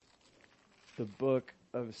the book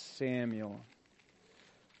of Samuel.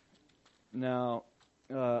 Now,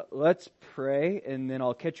 let's pray, and then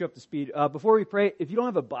I'll catch you up to speed. Before we pray, if you don't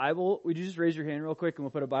have a Bible, would you just raise your hand real quick, and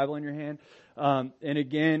we'll put a Bible in your hand? And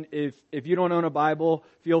again, if you don't own a Bible,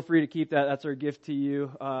 feel free to keep that. That's our gift to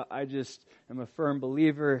you. I just am a firm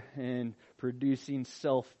believer in producing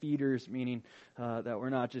self-feeders, meaning that we're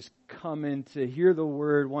not just coming to hear the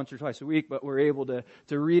Word once or twice a week, but we're able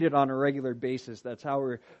to read it on a regular basis. That's how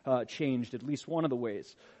we're changed, at least one of the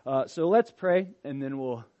ways. So let's pray, and then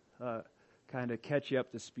we'll kind of catch you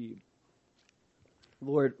up to speed.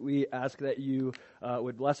 Lord, we ask that you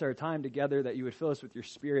would bless our time together, that you would fill us with your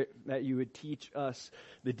Spirit, that you would teach us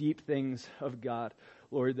the deep things of God.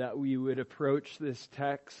 Lord, that we would approach this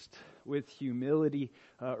text with humility,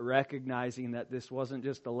 recognizing that this wasn't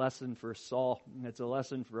just a lesson for Saul, it's a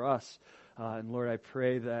lesson for us. And Lord, I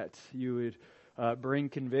pray that you would bring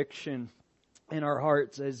conviction in our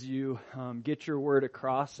hearts as you get your word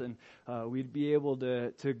across, and we'd be able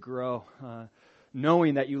to grow,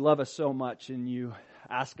 knowing that you love us so much and you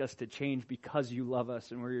ask us to change because you love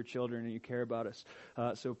us and we're your children and you care about us.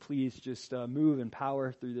 So please just move in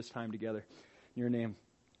power through this time together. In your name,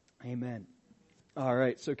 amen. All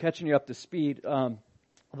right, so catching you up to speed.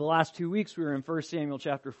 The last 2 weeks we were in 1 Samuel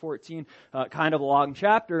chapter 14, kind of a long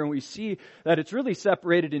chapter, and we see that it's really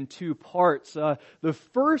separated in two parts. The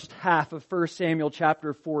first half of 1 Samuel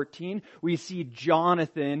chapter 14, we see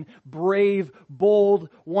Jonathan, brave, bold.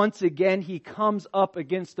 Once again, he comes up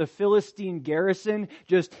against the Philistine garrison,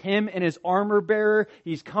 just him and his armor bearer.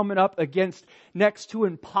 He's coming up against next to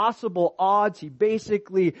impossible odds. He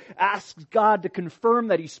basically asks God to confirm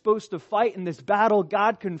that he's supposed to fight in this battle.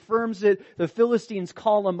 God confirms it. The Philistines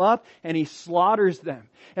call him up and he slaughters them.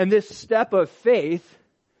 And this step of faith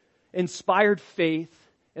inspired faith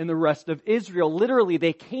in the rest of Israel. Literally,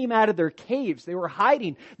 they came out of their caves. They were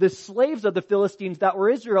hiding. The slaves of the Philistines that were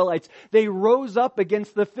Israelites, they rose up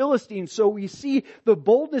against the Philistines. So we see the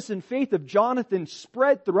boldness and faith of Jonathan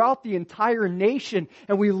spread throughout the entire nation.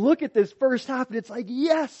 And we look at this first half and it's like,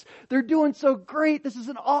 yes, they're doing so great. This is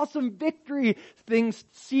an awesome victory. Things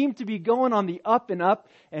seem to be going on the up and up.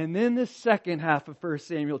 And then the second half of 1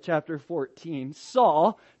 Samuel chapter 14,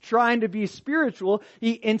 Saul, trying to be spiritual,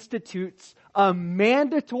 he institutes a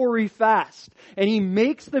mandatory fast. And he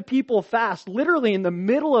makes the people fast literally in the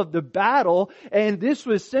middle of the battle. And this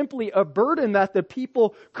was simply a burden that the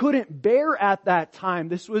people couldn't bear at that time.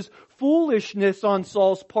 This was foolishness on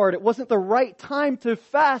Saul's part. It wasn't the right time to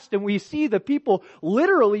fast. And we see the people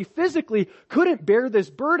literally, physically couldn't bear this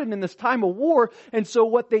burden in this time of war. And so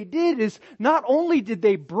what they did is not only did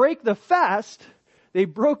they break the fast, they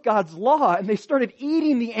broke God's law and they started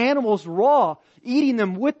eating the animals raw, eating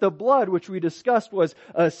them with the blood, which we discussed was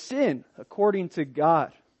a sin according to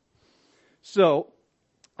God. So,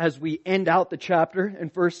 as we end out the chapter in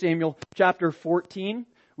 1 Samuel chapter 14,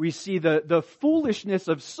 we see the foolishness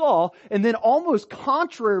of Saul, and then almost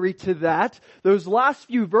contrary to that, those last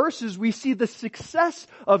few verses, we see the success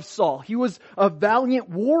of Saul. He was a valiant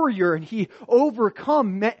warrior, and he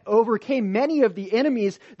overcame many of the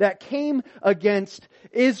enemies that came against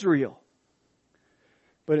Israel.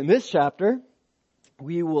 But in this chapter,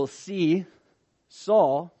 we will see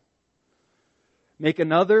Saul make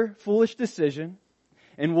another foolish decision,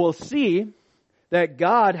 and we'll see that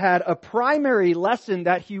God had a primary lesson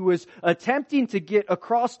that he was attempting to get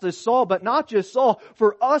across to Saul, but not just Saul,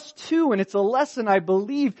 for us too. And it's a lesson I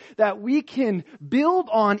believe that we can build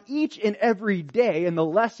on each and every day. And the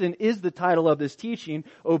lesson is the title of this teaching: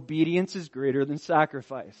 Obedience is greater than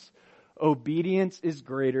sacrifice. Obedience is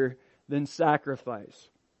greater than sacrifice.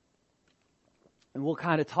 And we'll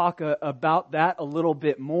kind of talk about that a little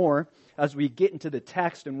bit more as we get into the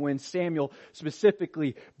text and when Samuel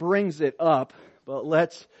specifically brings it up. But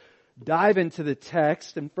let's dive into the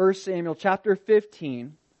text in 1 Samuel chapter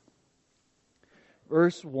 15,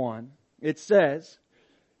 verse 1. It says,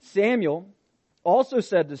 Samuel also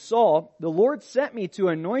said to Saul, "The Lord sent me to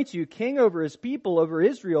anoint you king over his people, over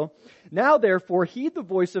Israel. Now therefore heed the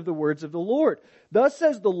voice of the words of the Lord. Thus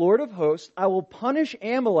says the Lord of hosts, I will punish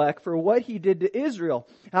Amalek for what he did to Israel,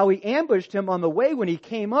 how he ambushed him on the way when he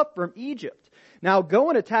came up from Egypt. Now go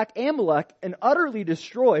and attack Amalek and utterly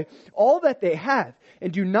destroy all that they have,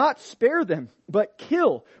 and do not spare them, but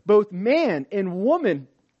kill both man and woman,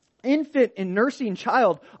 infant and nursing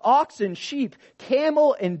child, ox and sheep,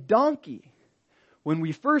 camel and donkey." When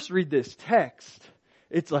we first read this text,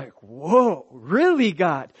 it's like, whoa, really,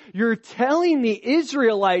 God? You're telling the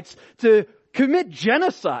Israelites to commit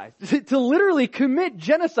genocide, to literally commit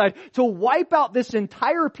genocide, to wipe out this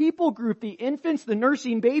entire people group, the infants, the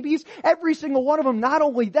nursing babies, every single one of them. Not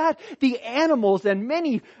only that, the animals, and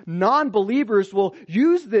many non-believers will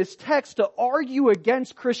use this text to argue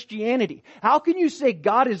against Christianity. How can you say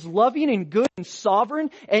God is loving and good and sovereign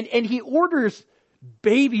and He orders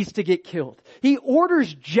babies to get killed? He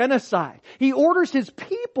orders genocide. He orders His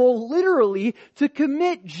people literally to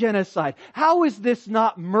commit genocide. How is this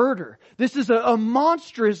not murder? This is a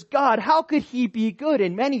monstrous God. How could He be good?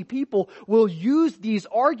 And many people will use these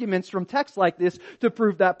arguments from texts like this to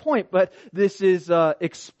prove that point. But this is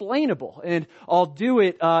explainable. And I'll do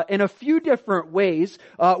it in a few different ways.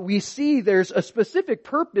 We see there's a specific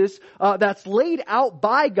purpose that's laid out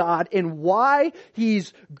by God in why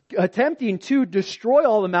He's attempting to destroy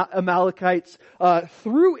all the Amalekites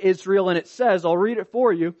through Israel. And it says, I'll read it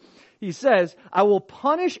for you. He says, I will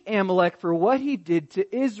punish Amalek for what he did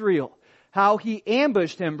to Israel, how he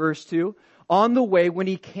ambushed him, verse 2, on the way when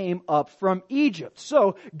he came up from Egypt.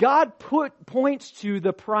 So God points to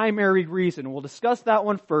the primary reason. We'll discuss that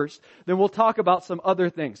one first, then we'll talk about some other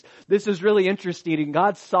things. This is really interesting in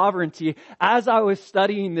God's sovereignty. As I was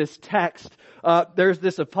studying this text, there's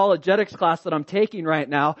this apologetics class that I'm taking right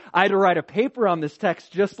now. I had to write a paper on this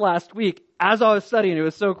text just last week. As I was studying, it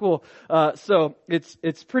was so cool. So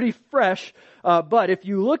it's pretty fresh. But if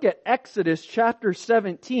you look at Exodus chapter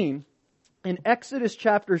 17, in Exodus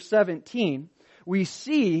chapter 17, we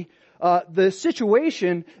see the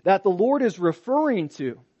situation that the Lord is referring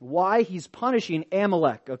to, why He's punishing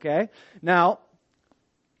Amalek, okay? Now,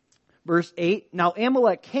 verse 8, now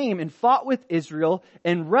Amalek came and fought with Israel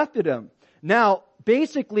in Rephidim. Now,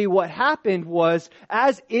 basically what happened was,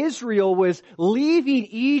 as Israel was leaving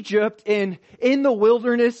Egypt in the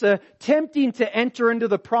wilderness, attempting to enter into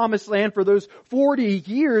the promised land for those 40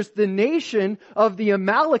 years, the nation of the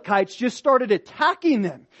Amalekites just started attacking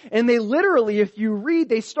them. And they literally, if you read,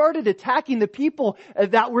 they started attacking the people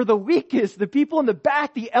that were the weakest, the people in the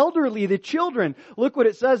back, the elderly, the children. Look what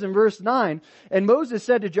it says in verse 9. And Moses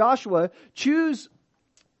said to Joshua, choose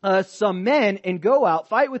some men and go out,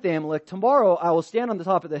 fight with Amalek. Tomorrow I will stand on the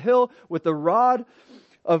top of the hill with the rod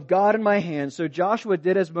of God in my hand. So Joshua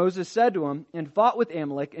did as Moses said to him and fought with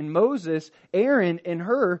Amalek. And Moses, Aaron, and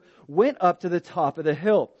Hur went up to the top of the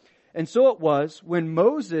hill. And so it was when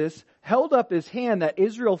Moses held up his hand that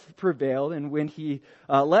Israel prevailed, and when he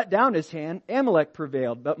let down his hand, Amalek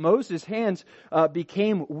prevailed. But Moses' hands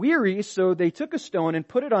became weary, so they took a stone and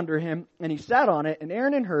put it under him, and he sat on it. And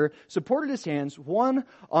Aaron and Hur supported his hands, one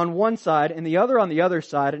on one side and the other on the other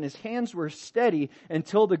side, and his hands were steady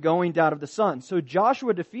until the going down of the sun. So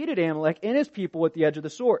Joshua defeated Amalek and his people with the edge of the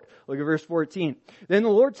sword. Look at verse 14. Then the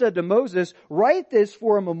Lord said to Moses, write this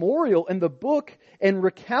for a memorial in the book and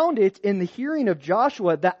recount it in the hearing of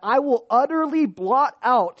Joshua, that I will utterly blot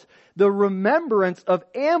out the remembrance of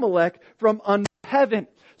Amalek from under heaven.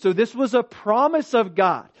 So this was a promise of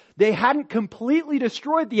God. They hadn't completely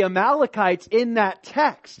destroyed the Amalekites in that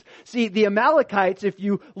text. See, the Amalekites, if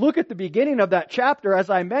you look at the beginning of that chapter,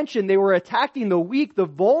 as I mentioned, they were attacking the weak, the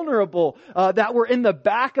vulnerable, that were in the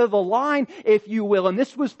back of the line, if you will. And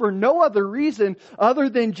this was for no other reason other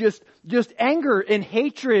than just anger and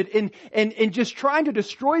hatred and just trying to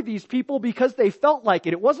destroy these people because they felt like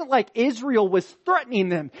it. It wasn't like Israel was threatening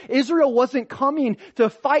them. Israel wasn't coming to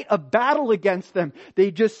fight a battle against them.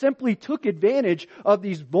 They just simply took advantage of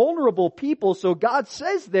these vulnerable people. So God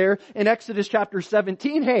says there in Exodus chapter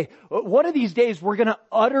 17, hey, one of these days we're going to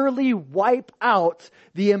utterly wipe out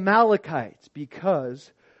the Amalekites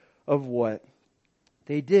because of what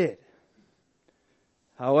they did.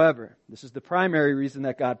 However, this is the primary reason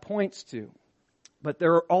that God points to. But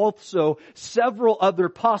there are also several other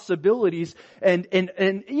possibilities. And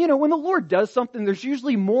you know, when the Lord does something, there's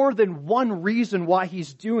usually more than one reason why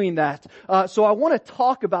He's doing that. So I want to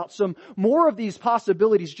talk about some more of these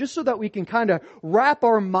possibilities just so that we can kind of wrap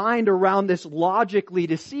our mind around this logically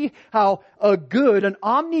to see how a good, an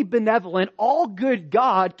omnibenevolent, all good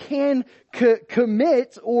God can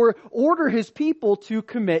commit or order His people to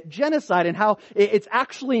commit genocide, and how it's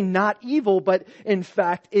actually not evil, but in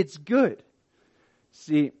fact it's good.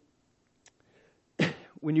 See,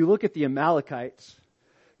 when you look at the Amalekites,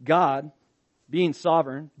 God, being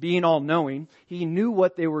sovereign, being all-knowing, He knew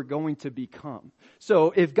what they were going to become.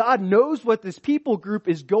 So if God knows what this people group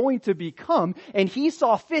is going to become, and He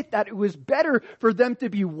saw fit that it was better for them to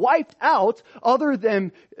be wiped out other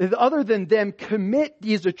than them commit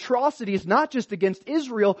these atrocities, not just against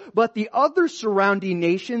Israel, but the other surrounding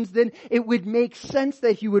nations, then it would make sense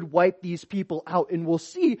that He would wipe these people out. And we'll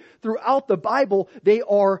see throughout the Bible, they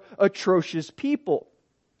are atrocious people.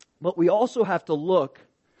 But we also have to look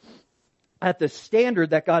at the standard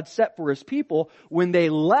that God set for His people when they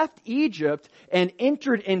left Egypt and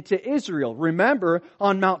entered into Israel. Remember,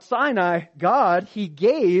 on Mount Sinai, He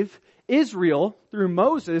gave Israel, through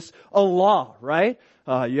Moses, a law, right?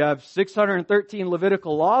 You have 613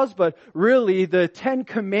 Levitical laws, but really the 10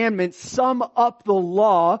 Commandments sum up the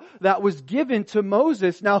law that was given to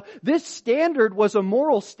Moses. Now, this standard was a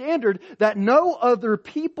moral standard that no other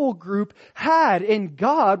people group had, and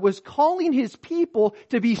God was calling His people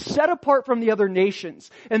to be set apart from the other nations.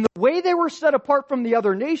 And the way they were set apart from the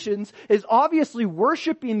other nations is obviously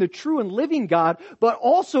worshiping the true and living God, but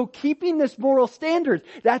also keeping this moral standard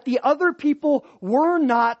that the other people were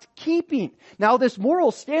not keeping. Now, this moral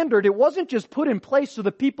standard, it wasn't just put in place so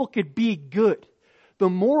the people could be good. The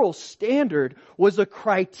moral standard was a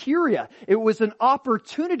criteria. It was an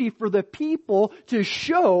opportunity for the people to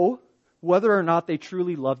show whether or not they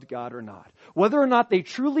truly loved God or not. Whether or not they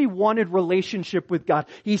truly wanted relationship with God.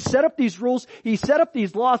 He set up these rules, He set up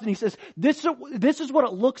these laws, and He says, this is what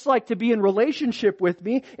it looks like to be in relationship with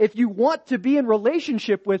me. If you want to be in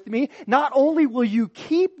relationship with me, not only will you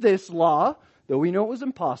keep this law, though we know it was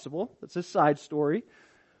impossible, that's a side story,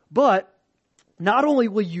 but not only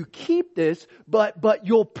will you keep this, but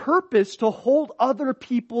you'll purpose to hold other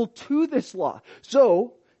people to this law.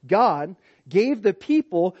 So, God gave the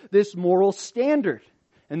people this moral standard.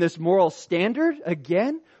 And this moral standard,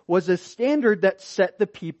 again, was a standard that set the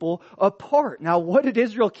people apart. Now, what did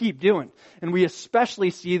Israel keep doing? And we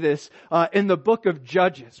especially see this in the book of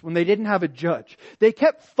Judges, when they didn't have a judge. They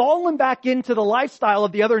kept falling back into the lifestyle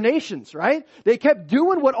of the other nations, right? They kept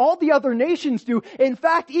doing what all the other nations do. In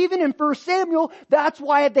fact, even in 1 Samuel, that's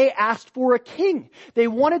why they asked for a king. They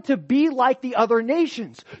wanted to be like the other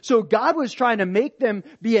nations. So God was trying to make them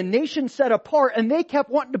be a nation set apart, and they kept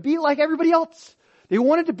wanting to be like everybody else. They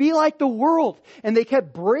wanted to be like the world, and they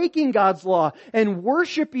kept breaking God's law and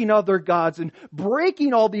worshiping other gods and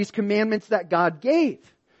breaking all these commandments that God gave.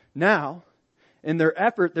 Now, in their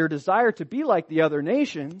effort, their desire to be like the other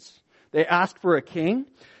nations, they ask for a king.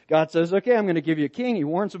 God says, okay, I'm going to give you a king. He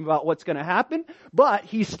warns them about what's going to happen, but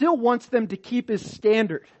He still wants them to keep His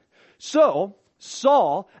standard. So,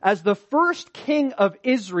 Saul, as the first king of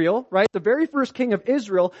Israel, right, the very first king of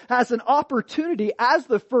Israel, has an opportunity as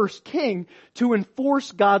the first king to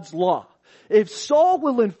enforce God's law. If Saul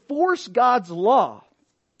will enforce God's law,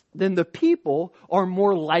 then the people are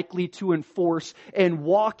more likely to enforce and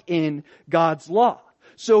walk in God's law.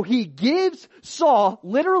 So he gives Saul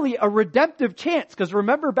literally a redemptive chance. Because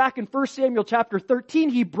remember back in 1 Samuel chapter 13,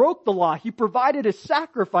 he broke the law. He provided a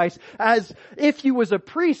sacrifice as if he was a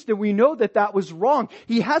priest, and we know that that was wrong.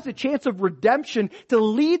 He has a chance of redemption to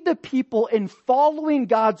lead the people in following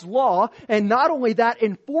God's law, and not only that,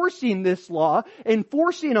 enforcing this law,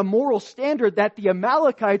 enforcing a moral standard that the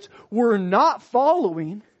Amalekites were not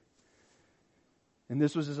following. And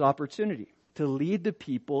this was his opportunity to lead the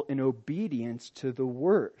people in obedience to the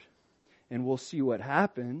Word. And we'll see what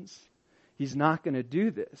happens. He's not going to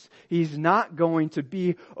do this. He's not going to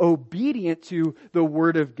be obedient to the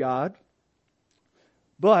Word of God.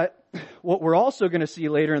 But what we're also going to see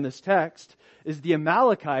later in this text is the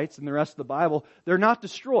Amalekites and the rest of the Bible, they're not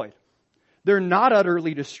destroyed. They're not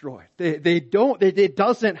utterly destroyed. It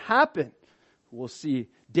doesn't happen. We'll see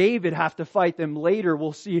David have to fight them later.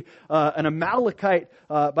 We'll see an Amalekite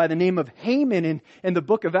by the name of Haman in the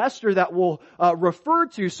book of Esther that we'll refer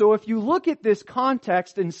to. So if you look at this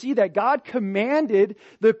context and see that God commanded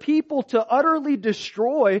the people to utterly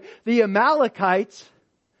destroy the Amalekites,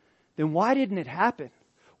 then why didn't it happen?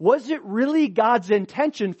 Was it really God's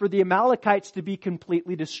intention for the Amalekites to be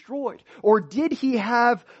completely destroyed? Or did He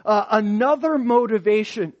have another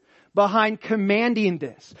motivation behind commanding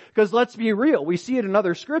this? Because let's be real, we see it in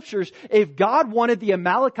other scriptures. If God wanted the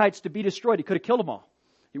Amalekites to be destroyed, He could have killed them all.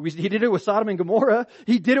 He did it with Sodom and Gomorrah.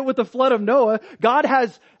 He did it with the flood of Noah. God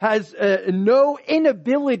has no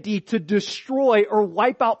inability to destroy or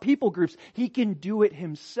wipe out people groups. He can do it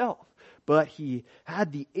Himself. But He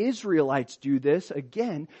had the Israelites do this,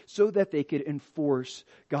 again, so that they could enforce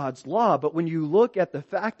God's law. But when you look at the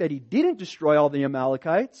fact that He didn't destroy all the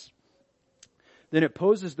Amalekites, then it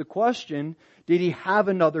poses the question, did He have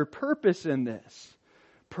another purpose in this?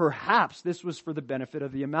 Perhaps this was for the benefit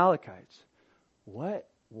of the Amalekites. What?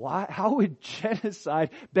 Why? How would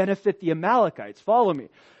genocide benefit the Amalekites? Follow me.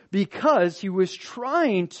 Because He was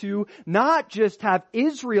trying to not just have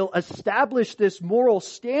Israel establish this moral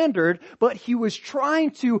standard, but He was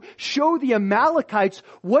trying to show the Amalekites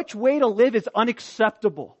which way to live is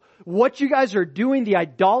unacceptable. What you guys are doing, the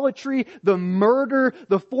idolatry, the murder,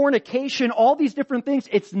 the fornication, all these different things,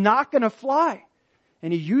 it's not going to fly.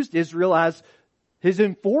 And He used Israel as His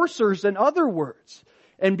enforcers, in other words.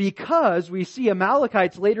 And because we see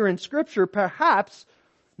Amalekites later in Scripture, perhaps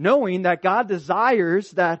knowing that God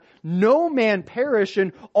desires that no man perish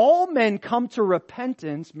and all men come to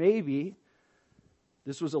repentance, maybe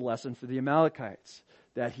this was a lesson for the Amalekites,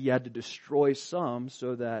 that he had to destroy some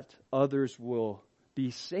so that others will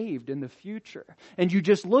be saved in the future. And you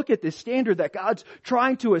just look at this standard that God's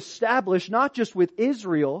trying to establish, not just with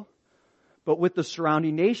Israel, but with the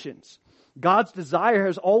surrounding nations. God's desire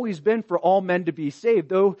has always been for all men to be saved.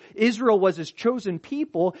 Though Israel was his chosen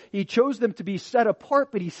people, he chose them to be set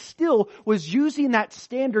apart, but he still was using that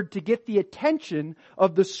standard to get the attention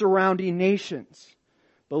of the surrounding nations.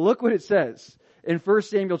 But look what it says in 1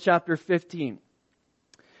 Samuel chapter 15.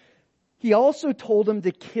 He also told him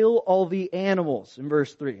to kill all the animals, in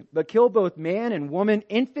verse 3. But kill both man and woman,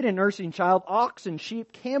 infant and nursing child, ox and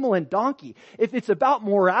sheep, camel and donkey. If it's about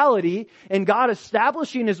morality and God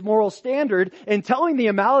establishing his moral standard and telling the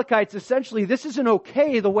Amalekites essentially this isn't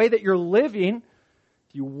okay the way that you're living,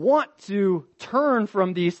 if you want to turn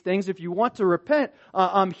from these things, if you want to repent,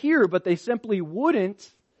 I'm here, but they simply wouldn't,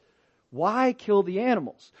 why kill the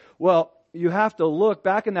animals? Well, you have to look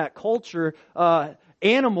back in that culture.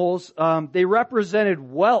 Animals, they represented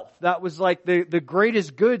wealth. That was like the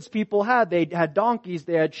greatest goods people had. They had donkeys,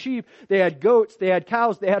 they had sheep, they had goats, they had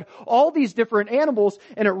cows, they had all these different animals,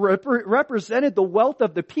 and it represented the wealth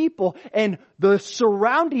of the people. And the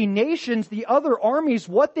surrounding nations, the other armies,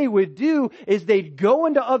 what they would do is they'd go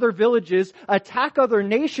into other villages, attack other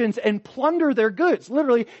nations, and plunder their goods.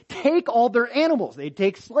 Literally, take all their animals. They'd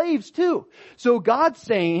take slaves too. So God's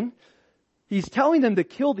saying, He's telling them to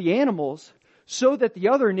kill the animals, so that the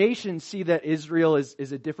other nations see that Israel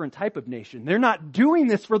is a different type of nation. They're not doing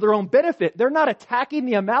this for their own benefit. They're not attacking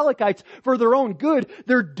the Amalekites for their own good.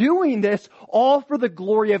 They're doing this all for the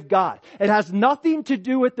glory of God. It has nothing to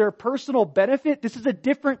do with their personal benefit. This is a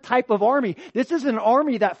different type of army. This is an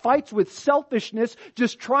army that fights with selfishness,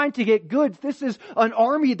 just trying to get good. This is an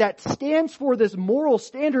army that stands for this moral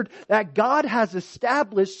standard that God has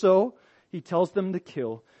established. So He tells them to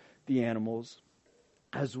kill the animals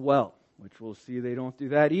as well, which we'll see they don't do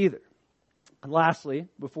that either. And lastly,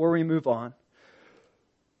 before we move on,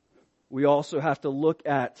 we also have to look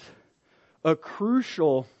at a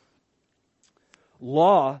crucial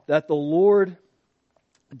law that the Lord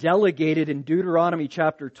delegated in Deuteronomy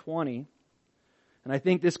chapter 20. And I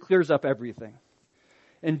think this clears up everything.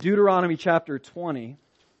 In Deuteronomy chapter 20,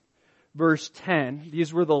 verse 10,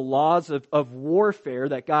 these were the laws of warfare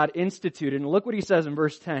that God instituted. And look what He says in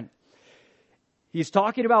verse 10. He's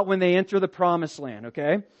talking about when they enter the promised land,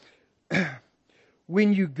 okay?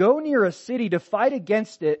 When you go near a city to fight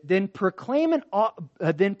against it, then proclaim an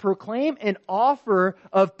offer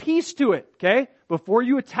of peace to it, okay? Before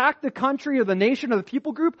you attack the country or the nation or the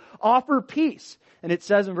people group, offer peace. And it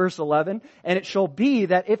says in verse 11, and it shall be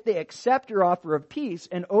that if they accept your offer of peace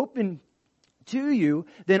and open to you,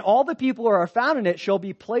 then all the people who are found in it shall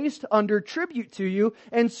be placed under tribute to you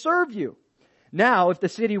and serve you. Now, if the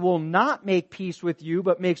city will not make peace with you,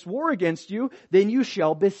 but makes war against you, then you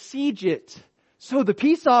shall besiege it. So the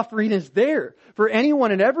peace offering is there for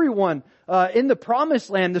anyone and everyone in the promised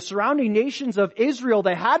land. The surrounding nations of Israel,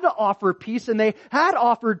 they had to offer peace, and they had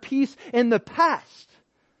offered peace in the past.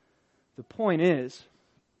 The point is,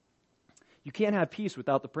 you can't have peace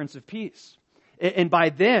without the Prince of Peace. And by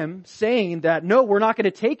them saying that, no, we're not going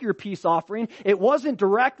to take your peace offering, it wasn't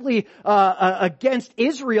directly against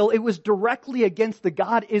Israel. It was directly against the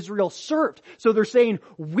God Israel served. So they're saying,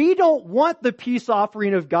 we don't want the peace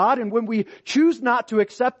offering of God. And when we choose not to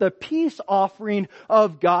accept the peace offering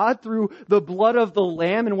of God through the blood of the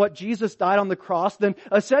Lamb and what Jesus died on the cross, then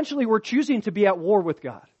essentially we're choosing to be at war with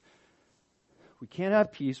God. We can't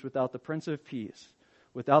have peace without the Prince of Peace.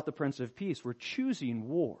 Without the Prince of Peace, we're choosing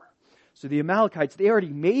war. So the Amalekites, they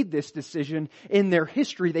already made this decision in their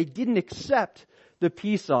history. They didn't accept the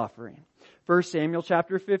peace offering. 1 Samuel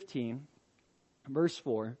chapter 15, verse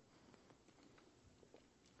 4.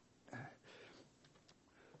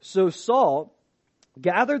 So Saul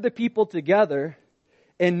gathered the people together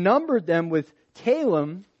and numbered them with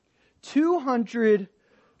Talem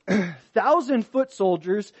 200,000 foot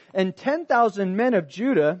soldiers and 10,000 men of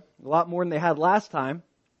Judah, a lot more than they had last time.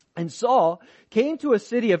 And Saul came to a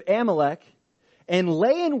city of Amalek and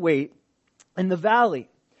lay in wait in the valley.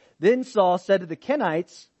 Then Saul said to the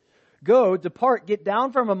Kenites, go, depart, get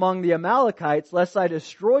down from among the Amalekites, lest I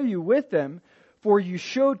destroy you with them, for you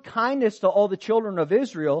showed kindness to all the children of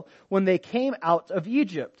Israel when they came out of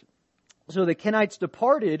Egypt. So the Kenites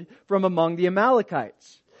departed from among the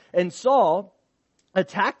Amalekites. And Saul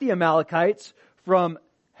attacked the Amalekites from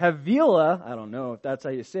Havilah, I don't know if that's how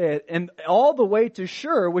you say it, and all the way to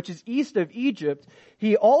Shur, which is east of Egypt.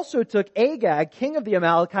 He also took Agag, king of the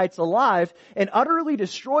Amalekites, alive and utterly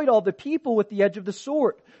destroyed all the people with the edge of the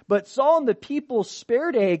sword. But Saul and the people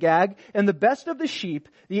spared Agag and the best of the sheep,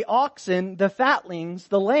 the oxen, the fatlings,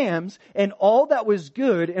 the lambs, and all that was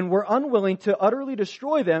good, and were unwilling to utterly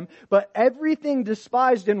destroy them, but everything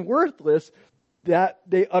despised and worthless that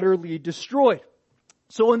they utterly destroyed.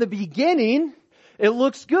 So in the beginning, it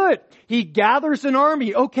looks good. He gathers an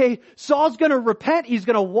army. Okay, Saul's going to repent. He's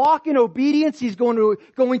going to walk in obedience. He's going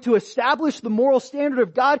to establish the moral standard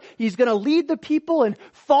of God. He's going to lead the people in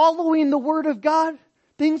following the word of God.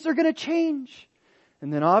 Things are going to change.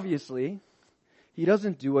 And then obviously, he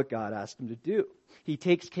doesn't do what God asked him to do. He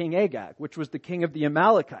takes King Agag, which was the king of the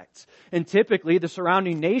Amalekites. And typically, the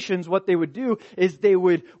surrounding nations, what they would do is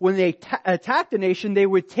when they attacked a nation, they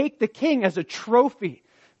would take the king as a trophy.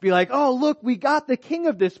 Be like, oh, look, we got the king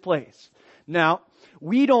of this place. Now,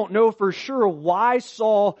 we don't know for sure why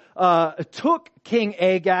Saul took King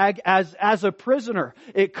Agag as a prisoner.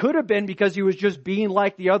 It could have been because he was just being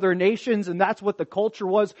like the other nations and that's what the culture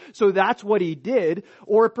was, so that's what he did.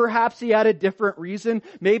 Or perhaps he had a different reason.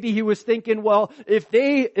 Maybe he was thinking, well, if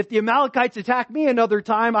the Amalekites attack me another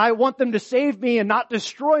time, I want them to save me and not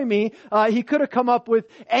destroy me. He could have come up with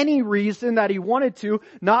any reason that he wanted to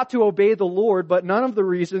not to obey the Lord, but none of the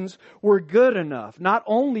reasons were good enough. Not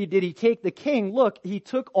only did he take the king, look, he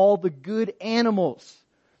took all the good animals.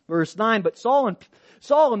 Verse 9, but Saul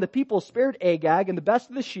and the people spared Agag and the best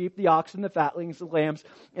of the sheep, the oxen, the fatlings, the lambs,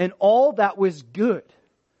 and all that was good.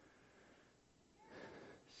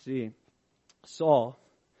 See, Saul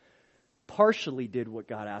partially did what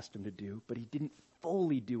God asked him to do, but he didn't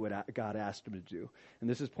fully do what God asked him to do. And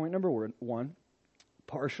this is point number 1.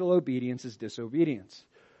 Partial obedience is disobedience.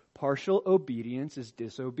 Partial obedience is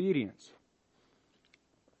disobedience.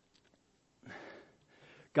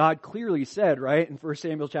 God clearly said, right, in 1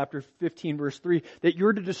 Samuel chapter 15, verse 3, that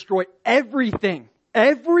you're to destroy everything,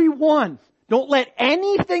 everyone. Don't let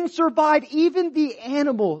anything survive, even the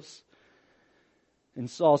animals. And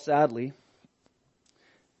Saul, sadly,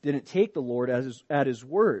 didn't take the Lord at his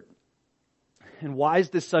word. And why is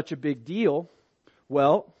this such a big deal?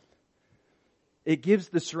 Well, it gives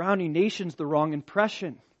the surrounding nations the wrong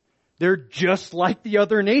impression. They're just like the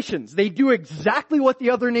other nations. They do exactly what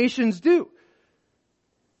the other nations do.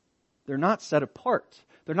 They're not set apart.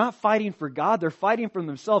 They're not fighting for God. They're fighting for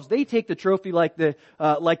themselves. They take the trophy like the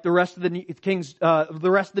rest of the kings,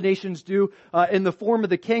 the rest of the nations do, in the form of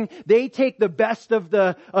the king. They take the best of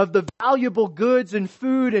the valuable goods and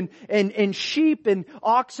food and sheep and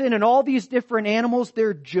oxen and all these different animals.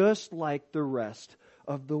 They're just like the rest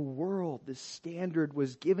of the world. This standard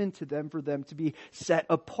was given to them for them to be set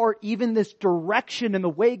apart. Even this direction and the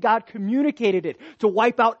way God communicated it to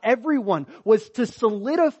wipe out everyone was to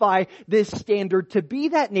solidify this standard, to be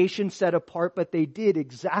that nation set apart, but they did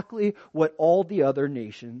exactly what all the other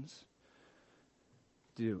nations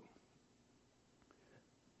do.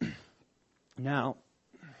 Now,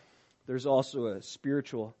 there's also a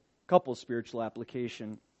couple spiritual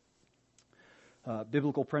application,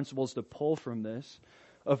 biblical principles to pull from this.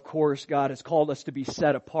 Of course, God has called us to be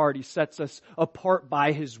set apart. He sets us apart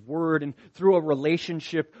by His Word and through a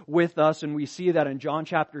relationship with us. And we see that in John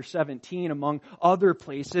chapter 17, among other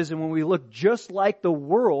places. And when we look just like the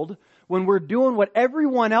world, when we're doing what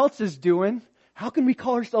everyone else is doing, how can we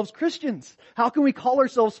call ourselves Christians? How can we call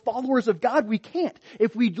ourselves followers of God? We can't.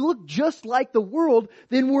 If we look just like the world,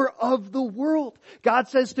 then we're of the world. God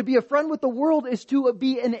says to be a friend with the world is to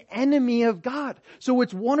be an enemy of God. So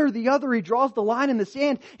it's one or the other. He draws the line in the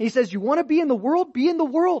sand. He says, you want to be in the world? Be in the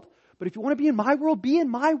world. But if you want to be in my world, be in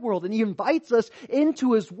my world. And He invites us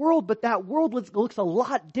into His world. But that world looks a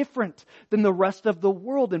lot different than the rest of the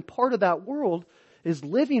world. And part of that world is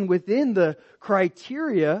living within the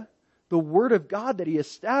criteria, the Word of God that He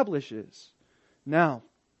establishes. Now,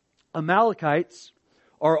 Amalekites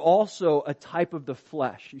are also a type of the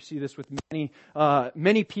flesh. You see this with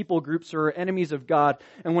many people groups who are enemies of God.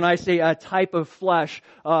 And when I say a type of flesh,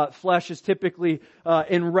 flesh is typically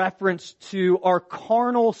in reference to our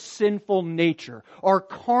carnal sinful nature, our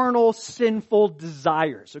carnal sinful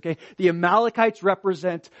desires. Okay, the Amalekites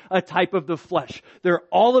represent a type of the flesh. They're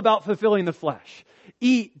all about fulfilling the flesh.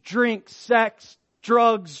 Eat, drink, sex,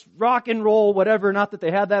 drugs, rock and roll, whatever. Not that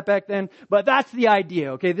they had that back then, but that's the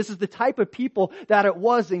idea, okay? This is the type of people that it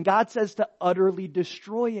was, and God says to utterly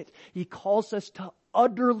destroy it. He calls us to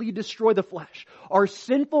utterly destroy the flesh. Our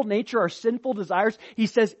sinful nature, our sinful desires, He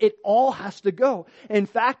says it all has to go. In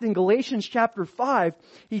fact, in Galatians chapter 5,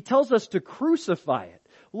 He tells us to crucify it.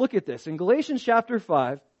 Look at this. In Galatians chapter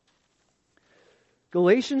 5,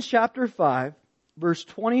 Galatians chapter 5, verse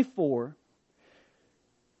 24,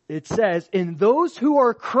 it says, "And those who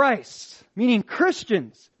are Christ's," meaning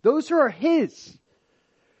Christians, those who are His,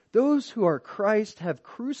 "those who are Christ have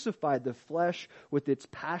crucified the flesh with its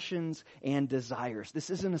passions and desires." This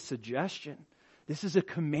isn't a suggestion. This is a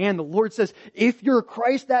command. The Lord says, if you're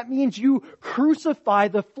Christ, that means you crucify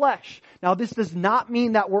the flesh. Now, this does not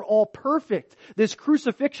mean that we're all perfect. This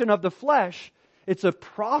crucifixion of the flesh, it's a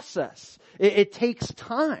process. It takes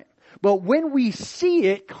time. But when we see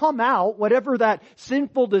it come out, whatever that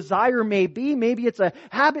sinful desire may be, maybe it's a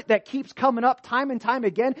habit that keeps coming up time and time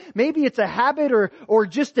again. Maybe it's a habit or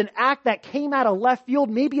just an act that came out of left field.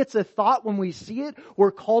 Maybe it's a thought. When we see it,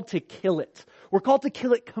 we're called to kill it. We're called to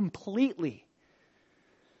kill it completely.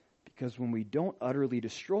 Because when we don't utterly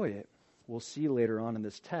destroy it, we'll see later on in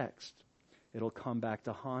this text, it'll come back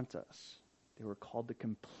to haunt us. They were called to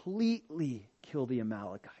completely kill the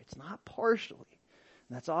Amalekites, not partially.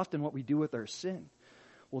 And that's often what we do with our sin.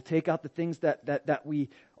 We'll take out the things that we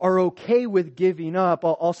are okay with giving up.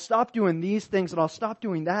 I'll stop doing these things and I'll stop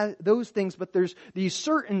doing those things. But there's these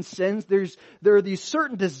certain sins. There are these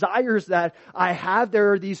certain desires that I have.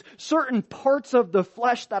 There are these certain parts of the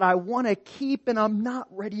flesh that I want to keep and I'm not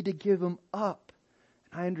ready to give them up.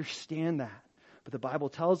 And I understand that. But the Bible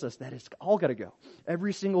tells us that it's all got to go.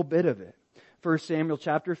 Every single bit of it. 1 Samuel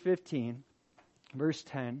chapter 15, verse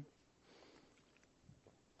 10.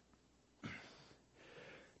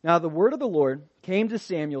 Now the word of the Lord came to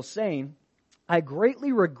Samuel, saying, I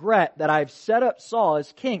greatly regret that I have set up Saul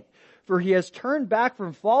as king, for he has turned back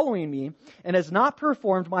from following me and has not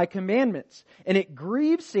performed my commandments. And it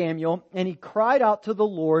grieved Samuel, and he cried out to the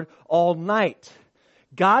Lord all night.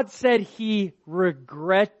 God said He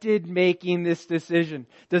regretted making this decision.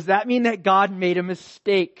 Does that mean that God made a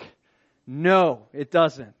mistake? No, it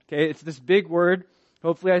doesn't. Okay, it's this big word.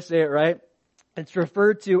 Hopefully I say it right. It's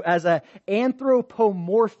referred to as an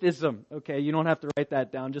anthropomorphism. Okay, you don't have to write that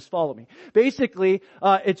down. Just follow me. Basically,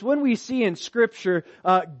 it's when we see in Scripture,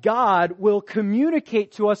 God will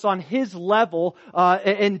communicate to us on His level,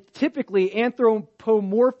 and typically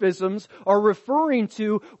anthropomorphisms are referring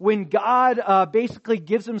to when God basically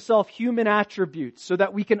gives Himself human attributes so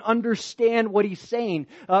that we can understand what He's saying.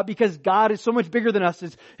 Because God is so much bigger than us.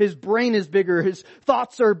 His brain is bigger. His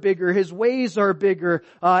thoughts are bigger. His ways are bigger.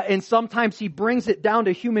 And sometimes He brings it down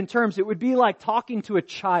to human terms. It would be like talking to a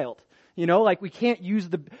child. You know, like I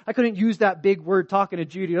couldn't use that big word talking to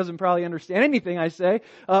Judy. He doesn't probably understand anything I say.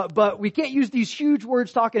 But we can't use these huge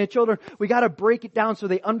words talking to children. We got to break it down so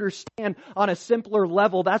they understand on a simpler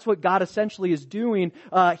level. That's what God essentially is doing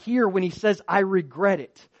here when He says, I regret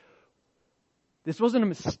it. This wasn't a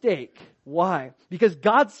mistake. Why? Because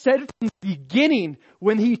God said from the beginning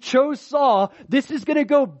when He chose Saul, this is going to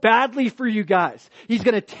go badly for you guys. He's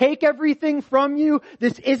going to take everything from you.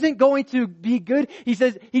 This isn't going to be good. He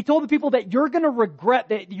says, He told the people that you're going to regret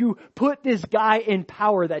that you put this guy in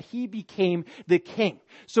power, that he became the king.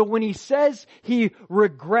 So when He says He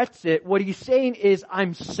regrets it, what He's saying is,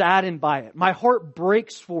 I'm saddened by it. My heart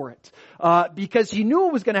breaks for it. Because He knew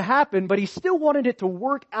it was going to happen, but He still wanted it to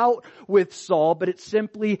work out with Saul, but it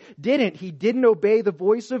simply didn't. He didn't obey the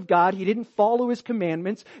voice of God. He didn't follow His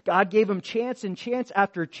commandments. God gave him chance and chance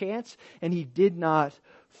after chance, and he did not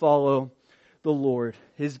follow the Lord,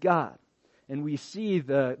 his God. And we see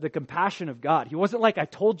the compassion of God. He wasn't like, I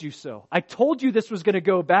told you so. I told you this was going to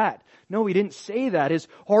go bad. No, He didn't say that. His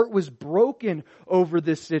heart was broken over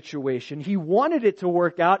this situation. He wanted it to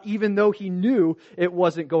work out, even though He knew it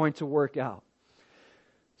wasn't going to work out.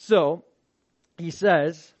 So, He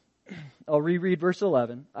says, I'll reread verse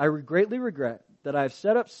 11. I greatly regret that I have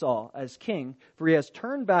set up Saul as king, for he has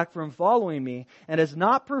turned back from following me and has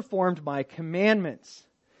not performed my commandments.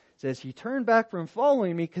 It says he turned back from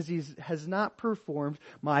following me because he has not performed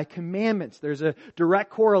my commandments. There's a direct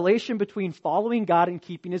correlation between following God and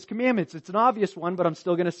keeping His commandments. It's an obvious one, but I'm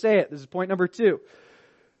still going to say it. This is point number 2.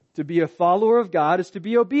 To be a follower of God is to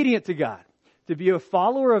be obedient to God. To be a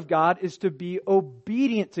follower of God is to be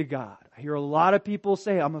obedient to God. I hear a lot of people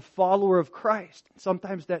say, I'm a follower of Christ.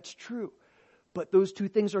 Sometimes that's true. But those two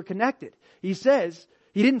things are connected. He says,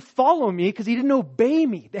 he didn't follow me because he didn't obey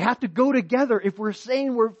me. They have to go together. If we're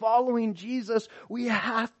saying we're following Jesus, we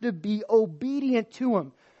have to be obedient to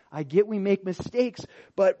Him. I get we make mistakes,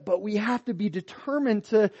 but we have to be determined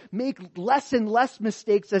to make less and less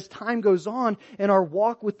mistakes as time goes on in our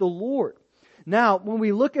walk with the Lord. Now, when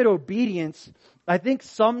we look at obedience, I think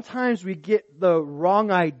sometimes we get the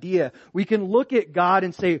wrong idea. We can look at God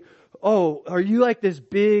and say, oh, are you like this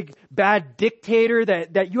big bad dictator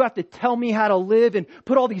that you have to tell me how to live and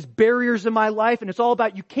put all these barriers in my life and it's all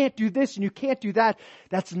about you can't do this and you can't do that?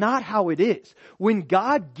 That's not how it is. When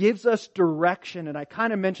God gives us direction, and I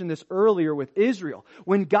kind of mentioned this earlier with Israel,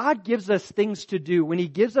 when God gives us things to do, when He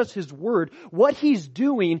gives us His Word, what He's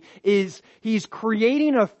doing is He's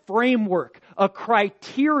creating a framework, a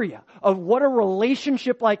criteria of what a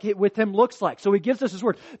relationship like it with Him looks like. So He gives us His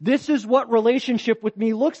Word. This is what relationship with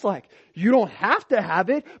me looks like. You don't have to have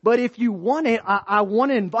it, but if you want it, I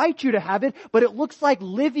want to invite you to have it, but it looks like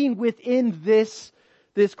living within this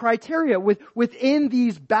criteria, within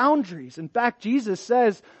these boundaries. In fact, Jesus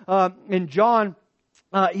says in John,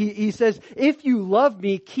 he says, if you love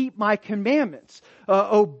me, keep my commandments.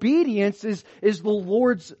 Obedience is the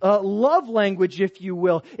Lord's love language, if you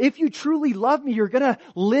will. If you truly love me, you're going to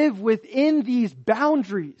live within these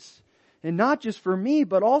boundaries. And not just for me,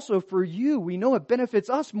 but also for you. We know it benefits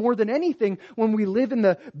us more than anything when we live in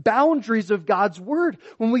the boundaries of God's Word.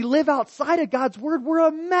 When we live outside of God's Word, we're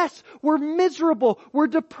a mess. We're miserable. We're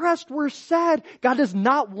depressed. We're sad. God does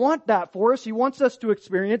not want that for us. He wants us to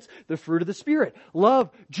experience the fruit of the Spirit.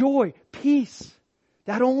 Love, joy, peace.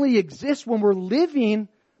 That only exists when we're living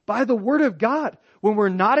by the Word of God. When we're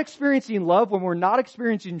not experiencing love, when we're not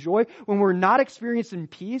experiencing joy, when we're not experiencing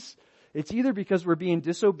peace, it's either because we're being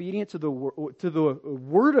disobedient to the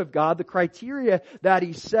Word of God, the criteria that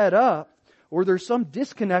He set up, or there's some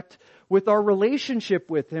disconnect with our relationship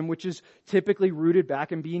with Him, which is typically rooted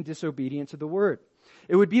back in being disobedient to the Word.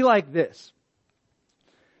 It would be like this.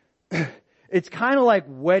 It's kind of like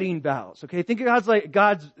wedding vows, okay? Think of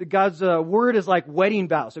God's Word as like wedding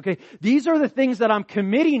vows, okay? These are the things that I'm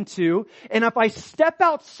committing to, and if I step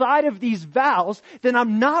outside of these vows, then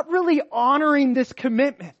I'm not really honoring this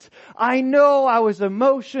commitment. I know I was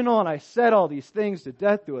emotional and I said all these things to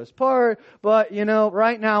death do us part, but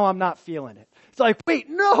right now I'm not feeling it. It's like, wait,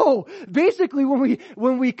 no! Basically,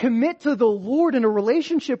 when we commit to the Lord in a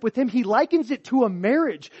relationship with Him, He likens it to a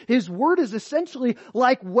marriage. His Word is essentially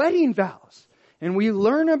like wedding vows. And we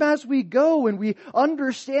learn them as we go and we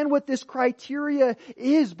understand what this criteria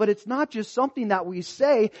is, but it's not just something that we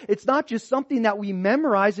say. It's not just something that we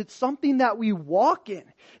memorize. It's something that we walk in.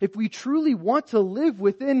 If we truly want to live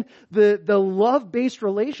within the love-based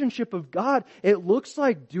relationship of God, it looks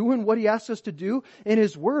like doing what He asks us to do in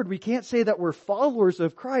His Word. We can't say that we're followers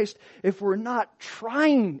of Christ if we're not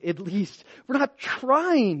trying, at least. We're not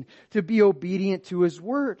trying to be obedient to His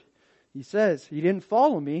Word. He says, He didn't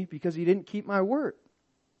follow me because He didn't keep my word.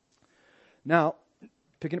 Now,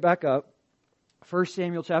 picking it back up, 1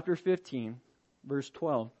 Samuel chapter 15, verse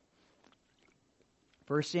 12.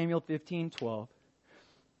 1 Samuel 15:12.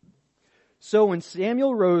 So when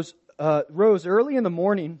Samuel rose early in the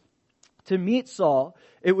morning to meet Saul,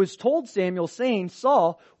 it was told Samuel, saying,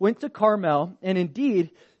 Saul went to Carmel, and indeed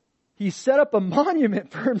he set up a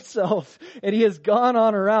monument for himself, and he has gone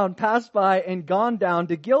on around, passed by, and gone down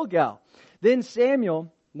to Gilgal. Then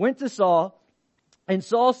Samuel went to Saul, and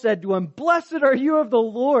Saul said to him, Blessed are you of the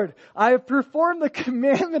Lord. I have performed the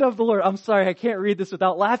commandment of the Lord. I'm sorry, I can't read this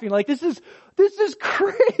without laughing. Like, this is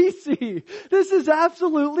crazy. This is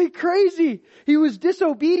absolutely crazy. He was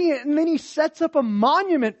disobedient, and then he sets up a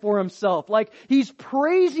monument for himself. Like, he's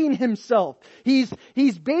praising himself. He's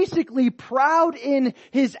basically proud in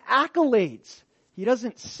his accolades. He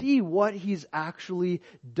doesn't see what he's actually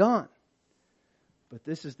done. But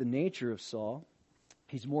this is the nature of Saul.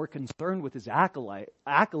 He's more concerned with his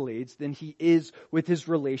accolades than he is with his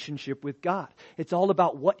relationship with God. It's all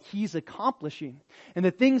about what he's accomplishing. And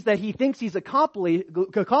the things that he thinks he's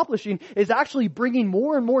accomplishing is actually bringing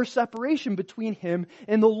more and more separation between him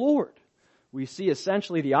and the Lord. We see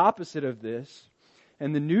essentially the opposite of this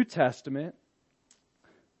in the New Testament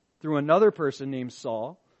through another person named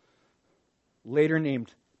Saul, later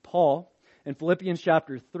named Paul, in Philippians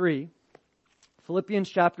chapter 3. Philippians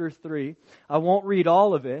chapter 3. I won't read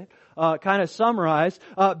all of it. Kind of summarize.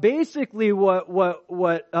 Basically,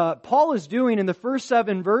 what Paul is doing in the first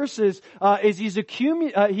 7 verses is he's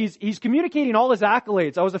communicating all his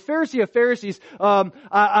accolades. I was a Pharisee of Pharisees.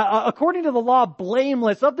 According to the law,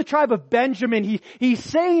 blameless, of the tribe of Benjamin. He's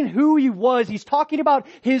saying who he was. He's talking about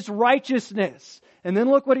his righteousness. And then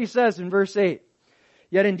look what he says in verse 8.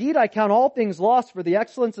 Yet indeed I count all things lost for the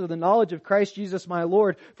excellence of the knowledge of Christ Jesus my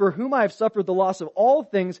Lord, for whom I have suffered the loss of all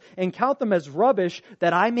things, and count them as rubbish,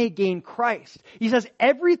 that I may gain Christ. He says,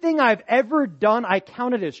 everything I've ever done, I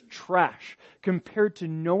count it as trash compared to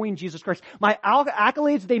knowing Jesus Christ. My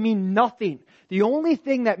accolades, they mean nothing. The only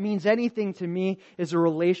thing that means anything to me is a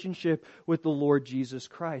relationship with the Lord Jesus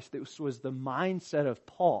Christ. This was the mindset of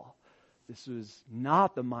Paul. This was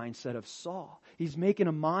not the mindset of Saul. He's making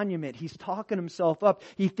a monument. He's talking himself up.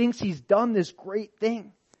 He thinks he's done this great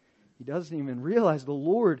thing. He doesn't even realize the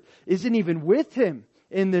Lord isn't even with him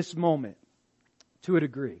in this moment to a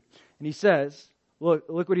degree. And he says, look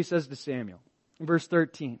what he says to Samuel in verse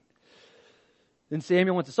 13. Then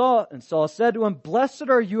Samuel went to Saul, and Saul said to him, "Blessed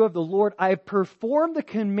are you of the Lord. I have performed the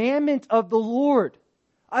commandment of the Lord.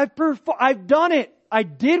 I've done it. I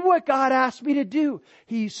did what God asked me to do."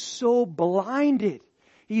 He's so blinded.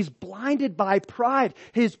 He's blinded by pride.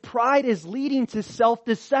 His pride is leading to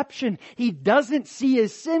self-deception. He doesn't see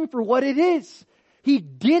his sin for what it is. He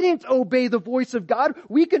didn't obey the voice of God.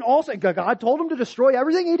 We can all say, God told him to destroy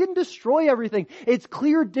everything. He didn't destroy everything. It's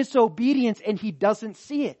clear disobedience, and he doesn't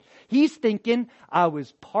see it. He's thinking, I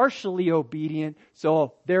was partially obedient,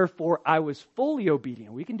 so therefore I was fully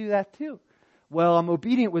obedient. We can do that too. Well, I'm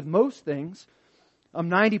obedient with most things. I'm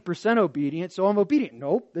 90% obedient, so I'm obedient.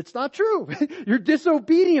 Nope, that's not true. You're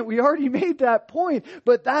disobedient. We already made that point.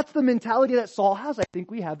 But that's the mentality that Saul has. I think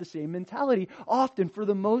we have the same mentality. Often, for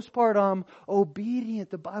the most part, I'm obedient.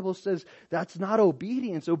 The Bible says that's not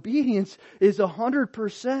obedience. Obedience is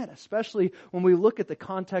 100%, especially when we look at the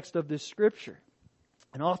context of this scripture.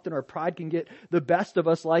 And often our pride can get the best of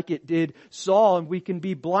us like it did Saul, and we can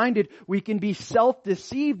be blinded. We can be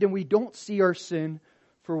self-deceived, and we don't see our sin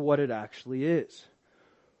for what it actually is.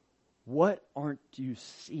 What aren't you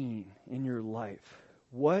seeing in your life?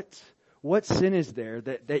 What sin is there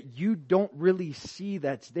that you don't really see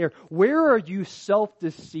that's there? Where are you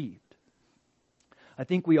self-deceived? I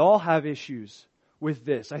think we all have issues with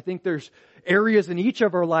this. I think there's areas in each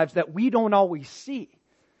of our lives that we don't always see.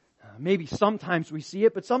 Maybe sometimes we see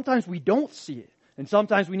it, but sometimes we don't see it. And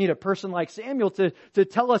sometimes we need a person like Samuel to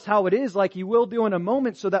tell us how it is, like he will do in a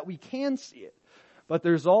moment, so that we can see it. But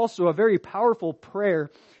there's also a very powerful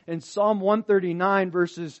prayer in Psalm 139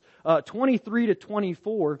 verses 23 to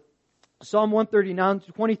 24. Psalm 139,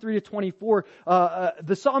 23 to 24,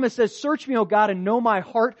 the psalmist says, "Search me, O God, and know my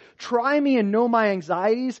heart. Try me and know my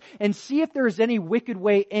anxieties, and see if there is any wicked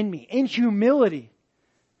way in me." In humility.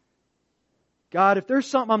 God, if there's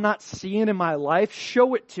something I'm not seeing in my life,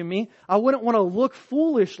 show it to me. I wouldn't want to look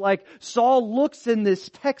foolish like Saul looks in this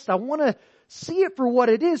text. I want to see it for what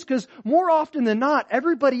it is, because more often than not,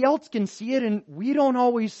 everybody else can see it and we don't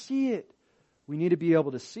always see it. We need to be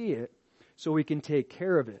able to see it so we can take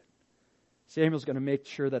care of it. Samuel's going to make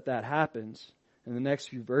sure that happens in the next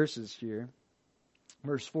few verses here.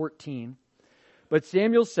 Verse 14. But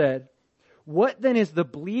Samuel said, "What then is the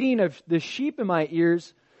bleating of the sheep in my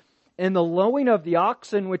ears and the lowing of the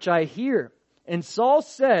oxen which I hear?" And Saul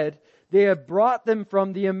said, "They have brought them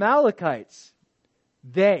from the Amalekites."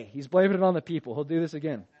 He's blaming it on the people. He'll do this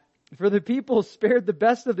again. "For the people spared the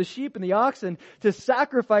best of the sheep and the oxen to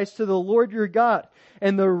sacrifice to the Lord your God,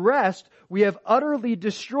 and the rest we have utterly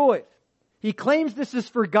destroyed." He claims this is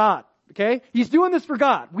for God. Okay? He's doing this for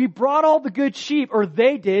God. We brought all the good sheep, or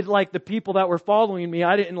they did, like the people that were following me.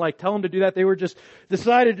 I didn't tell them to do that. They were just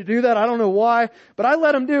decided to do that. I don't know why, but I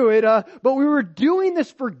let them do it. But we were doing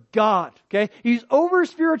this for God. Okay? He's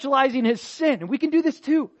over-spiritualizing his sin, and we can do this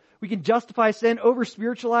too. We can justify sin,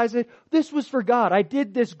 over-spiritualize it. This was for God. I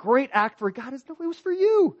did this great act for God. No, it was for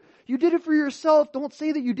you. You did it for yourself. Don't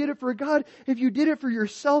say that you did it for God. If you did it for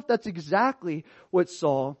yourself, that's exactly what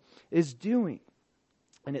Saul is doing.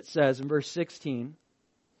 And it says in verse 16,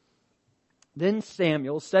 "Then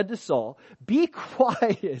Samuel said to Saul, 'Be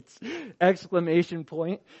quiet!' exclamation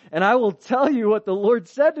point, 'and I will tell you what the Lord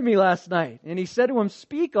said to me last night.' And he said to him,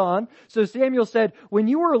 'Speak on.' So Samuel said, 'When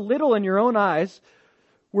you were little in your own eyes,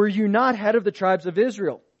 were you not head of the tribes of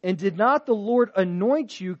Israel? And did not the Lord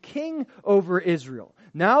anoint you king over Israel?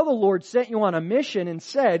 Now the Lord sent you on a mission and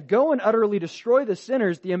said, go and utterly destroy the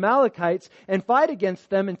sinners, the Amalekites, and fight against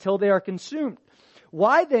them until they are consumed.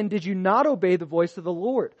 Why then did you not obey the voice of the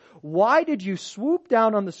Lord? Why did you swoop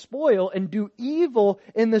down on the spoil and do evil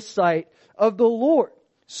in the sight of the Lord?"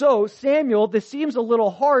 So Samuel, this seems a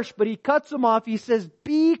little harsh, but he cuts him off. He says,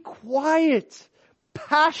 "Be quiet,"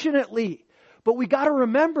 passionately. But we got to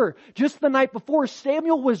remember, just the night before,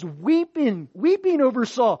 Samuel was weeping over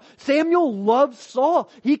Saul. Samuel loves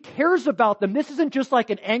Saul. He cares about them. This isn't just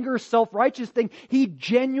like an anger, self-righteous thing. He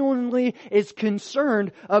genuinely is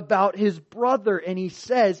concerned about his brother. And he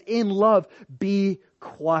says, in love, be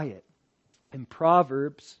quiet. In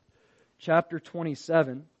Proverbs chapter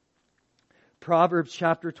 27, Proverbs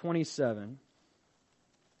chapter 27,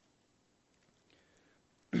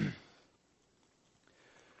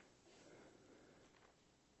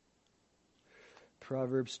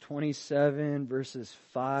 Proverbs 27 verses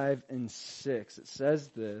 5 and 6. It says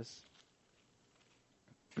this.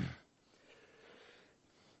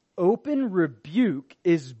 Open rebuke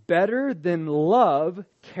is better than love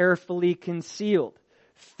carefully concealed.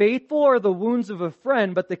 Faithful are the wounds of a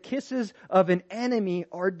friend, but the kisses of an enemy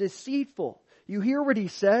are deceitful. You hear what he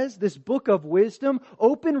says? This book of wisdom,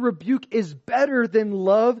 open rebuke is better than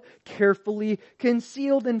love carefully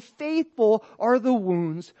concealed, and faithful are the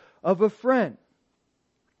wounds of a friend.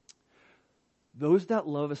 Those that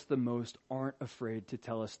love us the most aren't afraid to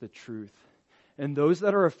tell us the truth. And those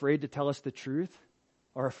that are afraid to tell us the truth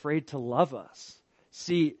are afraid to love us.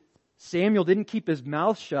 See, Samuel didn't keep his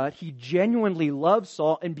mouth shut. He genuinely loved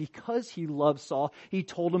Saul, and because he loved Saul, he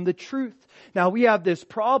told him the truth. Now, we have this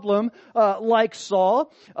problem, like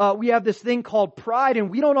Saul. We have this thing called pride, and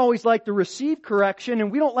we don't always like to receive correction,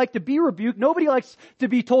 and we don't like to be rebuked. Nobody likes to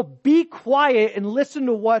be told, be quiet and listen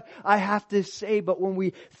to what I have to say. But when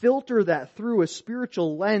we filter that through a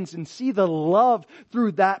spiritual lens and see the love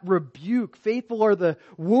through that rebuke, faithful are the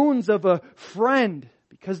wounds of a friend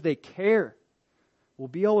because they care. We'll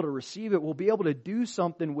be able to receive it. We'll be able to do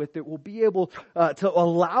something with it. We'll be able to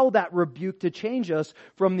allow that rebuke to change us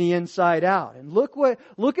from the inside out. And look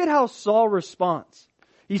at how Saul responds.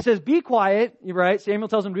 He says, be quiet, right? Samuel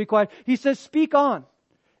tells him to be quiet. He says, speak on.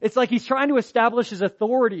 It's like he's trying to establish his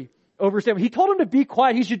authority over Samuel. He told him to be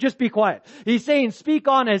quiet. He should just be quiet. He's saying, speak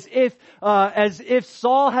on, as if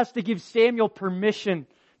Saul has to give Samuel permission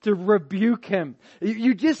to rebuke him.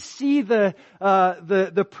 You just see the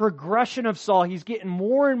progression of Saul. He's getting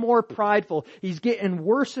more and more prideful. He's getting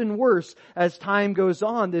worse and worse as time goes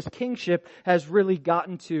on. This kingship has really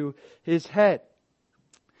gotten to his head.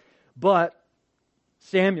 But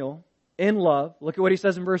Samuel, in love, look at what he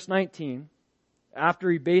says in verse 19. After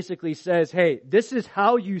he basically says, hey, this is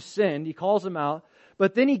how you sinned. He calls him out.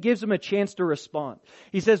 But then he gives him a chance to respond.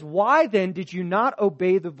 He says, why then did you not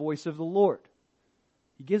obey the voice of the Lord?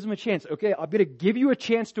 He gives him a chance. Okay, I'm going to give you a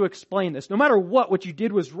chance to explain this. No matter what you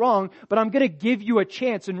did was wrong, but I'm going to give you a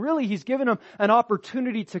chance. And really, he's given him an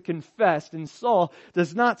opportunity to confess. And Saul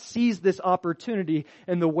does not seize this opportunity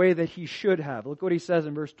in the way that he should have. Look what he says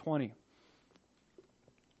in verse 20.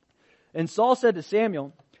 And Saul said to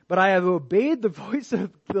Samuel, but I have obeyed the voice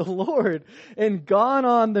of the Lord and gone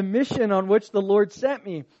on the mission on which the Lord sent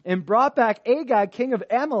me and brought back Agag, king of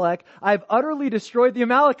Amalek. I have utterly destroyed the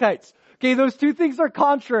Amalekites. Okay, those two things are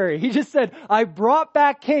contrary. He just said, I brought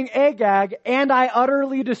back King Agag and I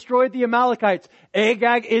utterly destroyed the Amalekites.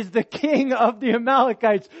 Agag is the king of the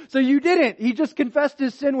Amalekites. So you didn't. He just confessed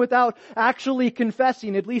his sin without actually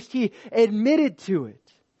confessing. At least he admitted to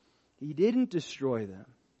it. He didn't destroy them.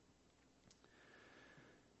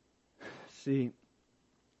 See,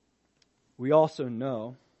 we also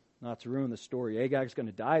know, not to ruin the story, Agag's going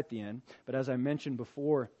to die at the end. But as I mentioned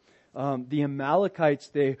before, the Amalekites,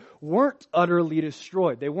 they weren't utterly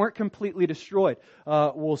destroyed. They weren't completely destroyed.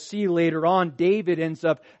 We'll see later on, David ends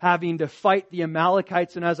up having to fight the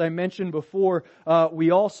Amalekites. And as I mentioned before, we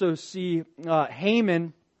also see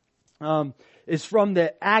Haman is from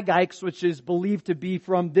the Agagites, which is believed to be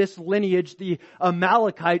from this lineage, the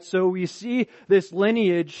Amalekites. So we see this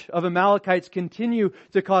lineage of Amalekites continue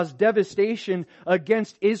to cause devastation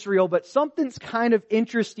against Israel. But something's kind of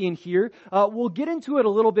interesting here. We'll get into it a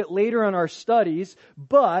little bit later in our studies,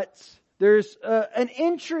 but there's an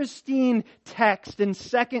interesting text in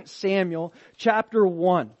 2 Samuel chapter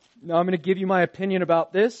 1. Now I'm going to give you my opinion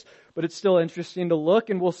about this, but it's still interesting to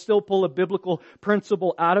look, and we'll still pull a biblical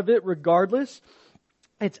principle out of it regardless.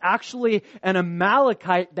 It's actually an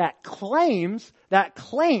Amalekite that claims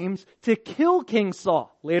to kill King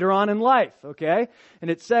Saul later on in life, okay?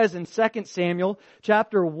 And it says in 2 Samuel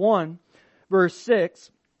chapter 1, verse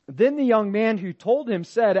 6, then the young man who told him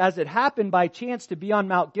said, as it happened by chance to be on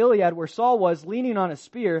Mount Gilead where Saul was leaning on a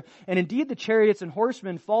spear, and indeed the chariots and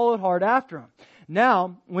horsemen followed hard after him.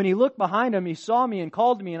 Now, when he looked behind him, he saw me and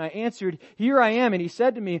called me, and I answered, here I am. And he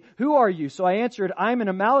said to me, who are you? So I answered, I'm an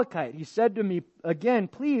Amalekite. He said to me again,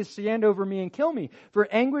 please stand over me and kill me, for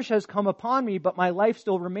anguish has come upon me, but my life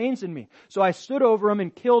still remains in me. So I stood over him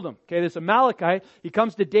and killed him. Okay, this Amalekite, he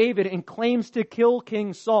comes to David and claims to kill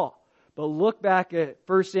King Saul. But look back at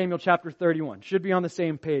 1 Samuel chapter 31. Should be on the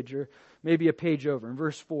same page, or maybe a page over, in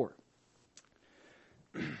verse 4.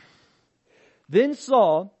 Then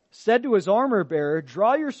Saul said to his armor bearer,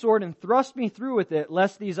 draw your sword and thrust me through with it,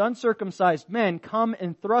 lest these uncircumcised men come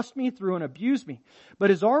and thrust me through and abuse me. But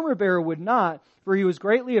his armor bearer would not, for he was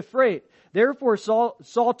greatly afraid. Therefore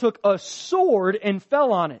Saul took a sword and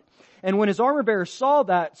fell on it. And when his armor bearer saw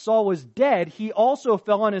that Saul was dead, he also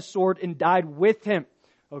fell on his sword and died with him.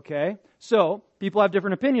 Okay? So, people have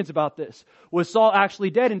different opinions about this. Was Saul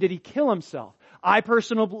actually dead, and did he kill himself? I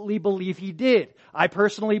personally believe he did. I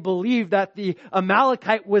personally believe that the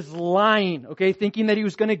Amalekite was lying, okay, thinking that he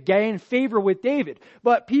was going to gain favor with David.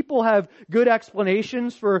 But people have good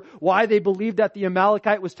explanations for why they believe that the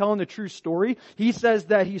Amalekite was telling the true story. He says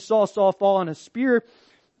that he saw Saul fall on a spear.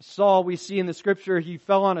 Saul, we see in the scripture, he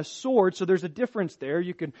fell on a sword, so there's a difference there.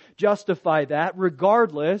 You can justify that.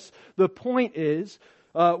 Regardless, the point is,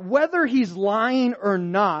 whether he's lying or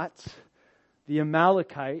not, the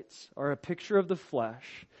Amalekites are a picture of the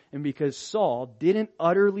flesh, and because Saul didn't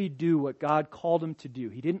utterly do what God called him to do,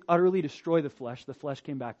 he didn't utterly destroy the flesh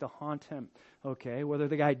came back to haunt him. Okay, whether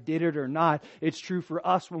the guy did it or not, it's true for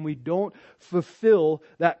us when we don't fulfill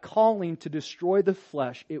that calling to destroy the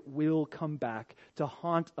flesh, it will come back to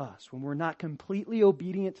haunt us. When we're not completely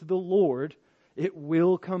obedient to the Lord, it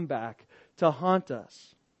will come back to haunt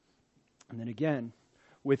us. And then again,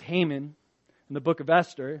 with Haman in the book of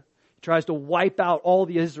Esther, he tries to wipe out all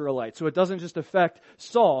the Israelites. So it doesn't just affect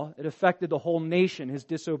Saul, it affected the whole nation. His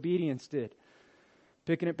disobedience did.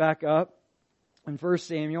 Picking it back up in 1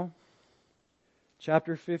 Samuel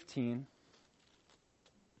chapter 15.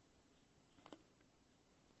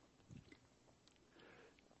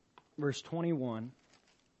 Verse 21.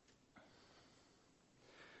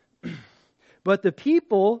 But the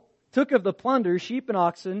people took of the plunder, sheep and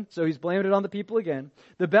oxen, so he's blaming it on the people again,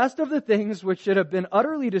 the best of the things which should have been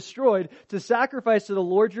utterly destroyed to sacrifice to the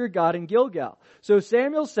Lord your God in Gilgal. So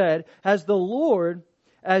Samuel said, has the Lord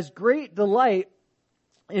as great delight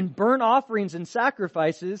in burnt offerings and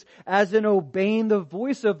sacrifices as in obeying the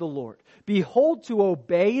voice of the Lord? Behold, to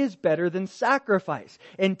obey is better than sacrifice,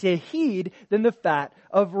 and to heed than the fat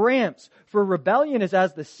of rams. For rebellion is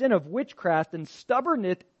as the sin of witchcraft, and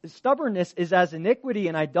stubbornness is as iniquity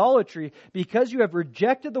and idolatry. Because you have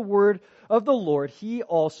rejected the word of the Lord, he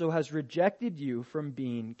also has rejected you from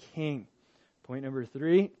being king. Point number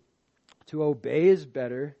 3, to obey is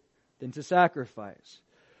better than to sacrifice.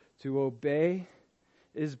 To obey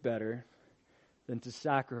is better than to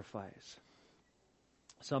sacrifice.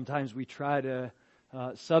 Sometimes we try to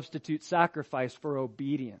substitute sacrifice for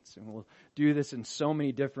obedience, and we'll do this in so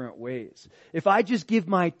many different ways. If I just give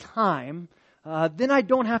my time, then I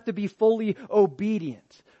don't have to be fully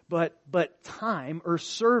obedient. But time or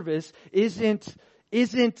service isn't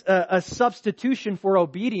a substitution for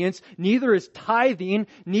obedience. Neither is tithing,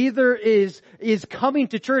 neither is coming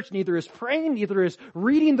to church, neither is praying, neither is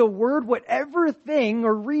reading the Word. Whatever thing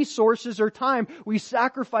or resources or time we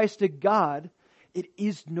sacrifice to God, it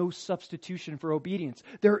is no substitution for obedience.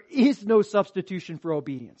 There is no substitution for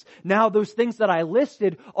obedience. Now, those things that I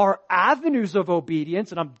listed are avenues of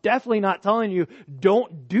obedience, and I'm definitely not telling you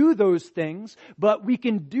don't do those things, but we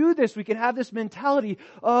can do this. We can have this mentality,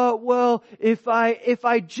 well, if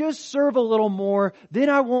I just serve a little more, then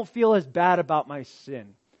I won't feel as bad about my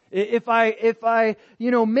sin. If I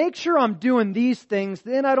make sure I'm doing these things,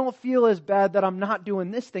 then I don't feel as bad that I'm not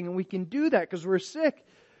doing this thing. And we can do that because we're sick.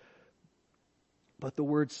 But the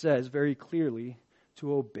Word says very clearly,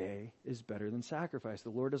 to obey is better than sacrifice.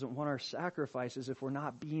 The Lord doesn't want our sacrifices if we're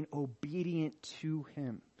not being obedient to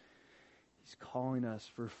Him. He's calling us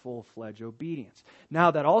for full-fledged obedience.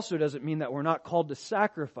 Now, that also doesn't mean that we're not called to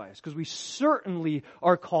sacrifice, because we certainly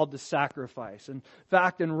are called to sacrifice. In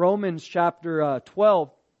fact, in Romans chapter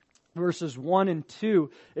 12, verses 1 and 2,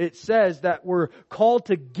 it says that we're called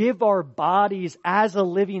to give our bodies as a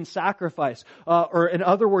living sacrifice. Or in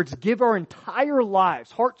other words, give our entire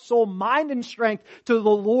lives, heart, soul, mind, and strength to the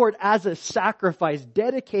Lord as a sacrifice.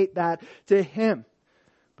 Dedicate that to Him.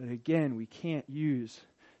 But again, we can't use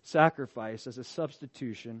sacrifice as a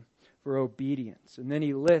substitution for obedience. And then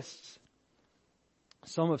he lists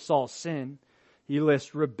some of Saul's sin. He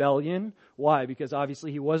lists rebellion. Why? Because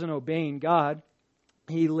obviously he wasn't obeying God.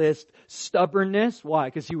 He lists stubbornness. Why?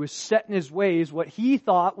 Because he was set in his ways. What he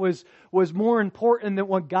thought was more important than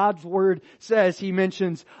what God's Word says. He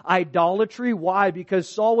mentions idolatry. Why? Because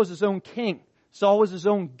Saul was his own king. Saul was his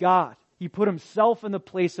own God. He put himself in the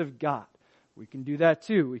place of God. We can do that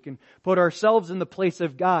too. We can put ourselves in the place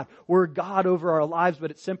of God. We're God over our lives,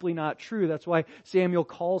 but it's simply not true. That's why Samuel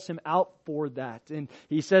calls him out for that. And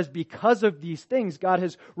he says, because of these things, God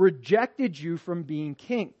has rejected you from being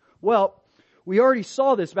king. Well, we already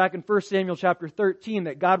saw this back in 1 Samuel chapter 13,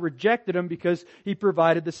 that God rejected him because he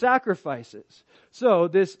provided the sacrifices. So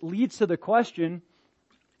this leads to the question,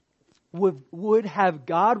 would have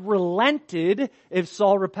God relented if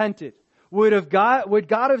Saul repented? Would God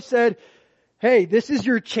have said, hey, this is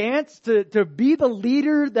your chance to be the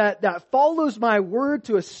leader that follows my word,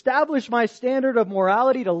 to establish my standard of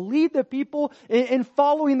morality, to lead the people in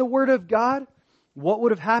following the word of God? what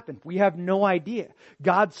would have happened? We have no idea.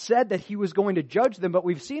 God said that He was going to judge them, but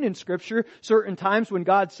we've seen in Scripture certain times when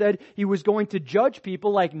God said He was going to judge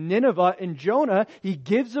people like Nineveh and Jonah, He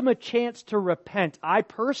gives them a chance to repent. I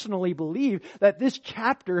personally believe that this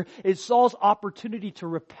chapter is Saul's opportunity to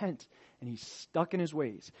repent. And he's stuck in his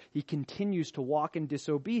ways. He continues to walk in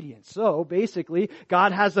disobedience. So basically,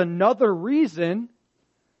 God has another reason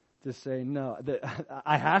to say, no,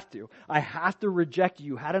 I have to reject you.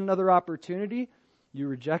 You had another opportunity. You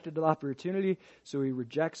rejected the opportunity, so He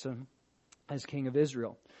rejects him as king of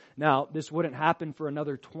Israel. Now, this wouldn't happen for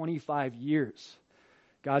another 25 years.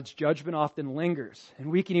 God's judgment often lingers.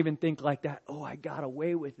 And we can even think like that, oh, I got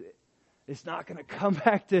away with it. It's not going to come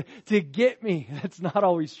back to get me. That's not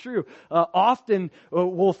always true. Often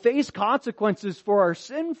we'll face consequences for our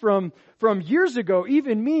sin from years ago,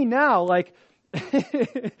 even me now, like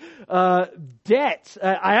debts.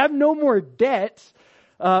 I have no more debts.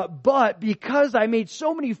 But because I made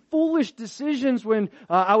so many foolish decisions when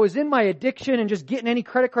I was in my addiction and just getting any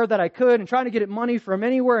credit card that I could and trying to get money from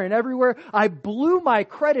anywhere and everywhere, I blew my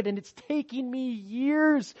credit and it's taking me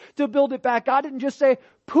years to build it back. God didn't just say,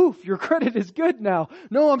 poof, your credit is good now.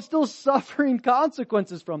 No, I'm still suffering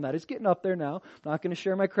consequences from that. It's getting up there now. I'm not going to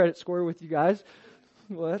share my credit score with you guys.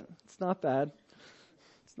 What? It's not bad.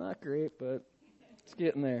 It's not great, but it's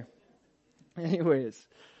getting there. Anyways.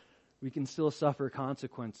 We can still suffer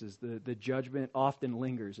consequences. The judgment often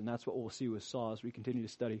lingers, and that's what we'll see with Saul as we continue to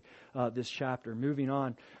study this chapter. Moving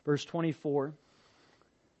on, verse 24.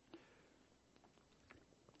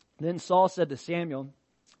 Then Saul said to Samuel,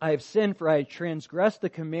 I have sinned, for I transgressed the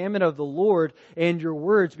commandment of the Lord and your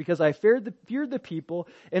words, because I feared the people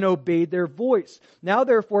and obeyed their voice. Now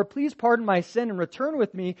therefore, please pardon my sin and return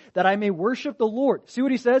with me, that I may worship the Lord. See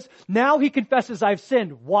what he says? Now he confesses, I've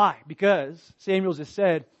sinned. Why? Because Samuel just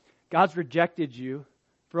said, God's rejected you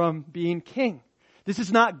from being king. This is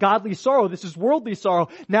not godly sorrow. This is worldly sorrow.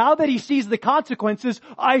 Now that he sees the consequences,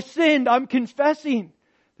 I sinned. I'm confessing.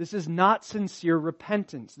 This is not sincere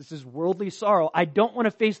repentance. This is worldly sorrow. I don't want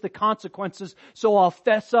to face the consequences, so I'll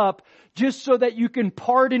fess up just so that you can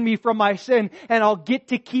pardon me from my sin and I'll get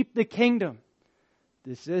to keep the kingdom.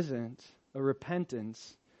 This isn't a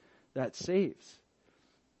repentance that saves.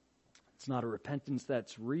 It's not a repentance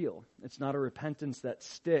that's real. It's not a repentance that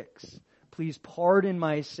sticks. Please pardon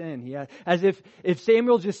my sin. As if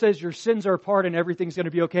Samuel just says your sins are pardoned, everything's going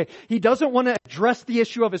to be okay. He doesn't want to address the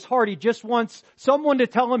issue of his heart. He just wants someone to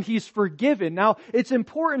tell him he's forgiven. Now, it's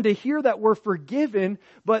important to hear that we're forgiven,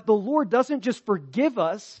 but the Lord doesn't just forgive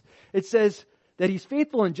us. It says that He's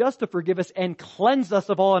faithful and just to forgive us and cleanse us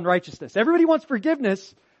of all unrighteousness. Everybody wants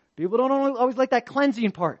forgiveness. People don't always like that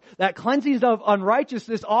cleansing part. That cleansing of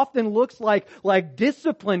unrighteousness often looks like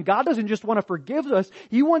discipline. God doesn't just want to forgive us.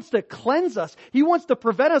 He wants to cleanse us. He wants to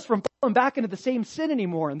prevent us from falling back into the same sin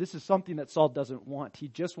anymore. And this is something that Saul doesn't want. He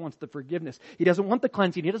just wants the forgiveness. He doesn't want the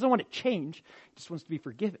cleansing. He doesn't want to change. He just wants to be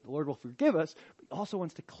forgiven. The Lord will forgive us, but He also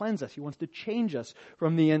wants to cleanse us. He wants to change us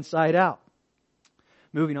from the inside out.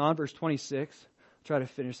 Moving on, verse 26. I'll try to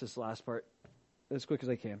finish this last part as quick as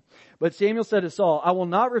I can. But Samuel said to Saul, I will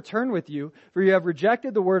not return with you, for you have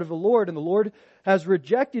rejected the word of the Lord, and the Lord has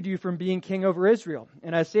rejected you from being king over Israel.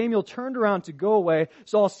 And as Samuel turned around to go away,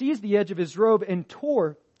 Saul seized the edge of his robe and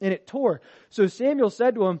it tore. So Samuel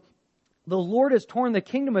said to him, the Lord has torn the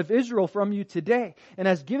kingdom of Israel from you today, and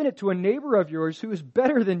has given it to a neighbor of yours who is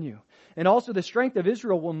better than you. And also the strength of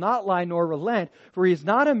Israel will not lie nor relent, for he is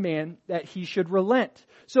not a man that he should relent.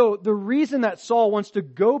 So the reason that Saul wants to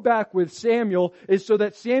go back with Samuel is so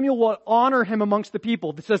that Samuel will honor him amongst the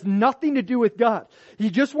people. This has nothing to do with God. He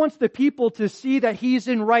just wants the people to see that he's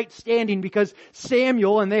in right standing because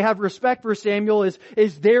Samuel, and they have respect for Samuel,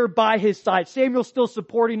 is there by his side. Samuel's still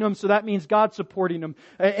supporting him, so that means God's supporting him.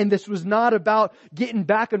 And this was not about getting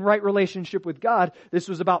back in right relationship with God. This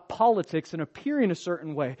was about politics and appearing a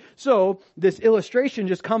certain way. So this illustration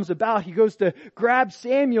just comes about. He goes to grab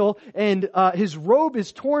Samuel and his robe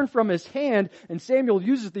is torn from his hand, and Samuel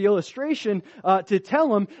uses the illustration to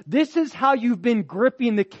tell him, this is how you've been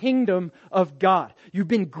gripping the kingdom of God. You've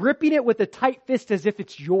been gripping it with a tight fist as if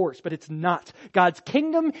it's yours, but it's not. God's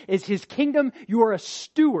kingdom is His kingdom. You are a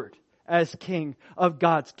steward as king of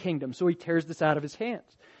God's kingdom. So He tears this out of his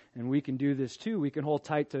hands. And we can do this too. We can hold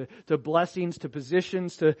tight to blessings, to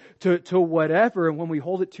positions, to whatever. And when we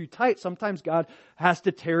hold it too tight, sometimes God has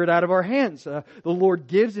to tear it out of our hands. The Lord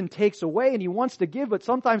gives and takes away, and He wants to give, but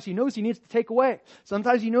sometimes He knows He needs to take away.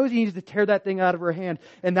 Sometimes He knows He needs to tear that thing out of our hand.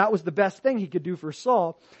 And that was the best thing He could do for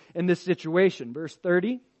Saul in this situation. Verse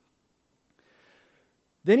 30.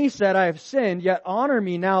 Then he said, I have sinned, yet honor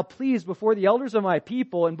me now, please, before the elders of my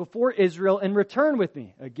people and before Israel, and return with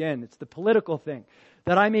me. Again, it's the political thing,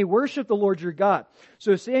 that I may worship the Lord your God.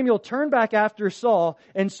 So Samuel turned back after Saul,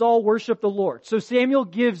 and Saul worshiped the Lord. So Samuel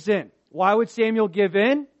gives in. Why would Samuel give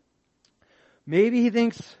in? Maybe he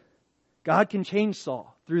thinks God can change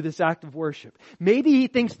Saul through this act of worship. Maybe he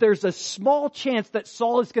thinks there's a small chance that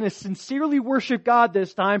Saul is going to sincerely worship God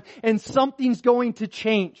this time and something's going to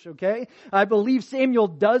change, okay? I believe Samuel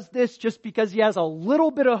does this just because he has a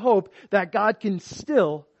little bit of hope that God can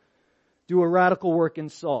still do a radical work in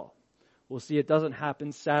Saul. We'll see it doesn't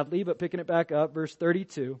happen, sadly, but picking it back up, verse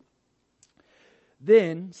 32.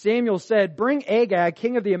 Then Samuel said, bring Agag,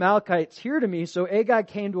 king of the Amalekites, here to me. So Agag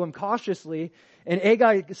came to him cautiously, and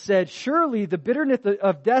Agag said, surely the bitterness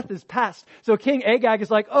of death is past. So King Agag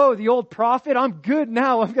is like, oh, the old prophet, I'm good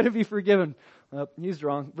now, I'm going to be forgiven. He's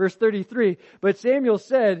wrong. Verse 33, but Samuel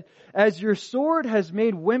said, as your sword has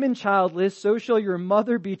made women childless, so shall your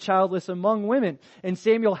mother be childless among women. And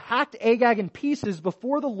Samuel hacked Agag in pieces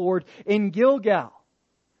before the Lord in Gilgal.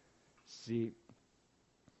 See,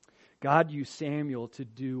 God used Samuel to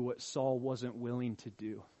do what Saul wasn't willing to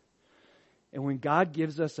do. And when God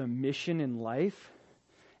gives us a mission in life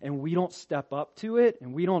and we don't step up to it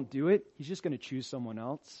and we don't do it, He's just going to choose someone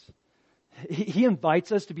else. He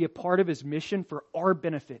invites us to be a part of His mission for our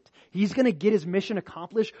benefit. He's going to get His mission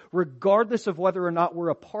accomplished regardless of whether or not we're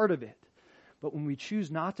a part of it. But when we choose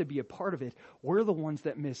not to be a part of it, we're the ones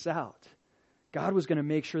that miss out. God was going to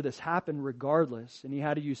make sure this happened regardless, and He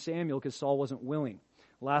had to use Samuel because Saul wasn't willing.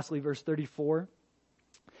 Lastly, verse 34.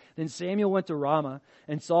 Then Samuel went to Ramah,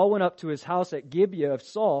 and Saul went up to his house at Gibeah of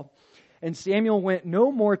Saul. And Samuel went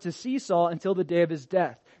no more to see Saul until the day of his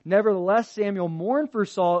death. Nevertheless, Samuel mourned for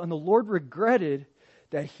Saul, and the Lord regretted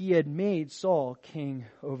that he had made Saul king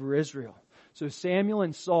over Israel. So Samuel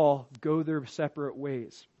and Saul go their separate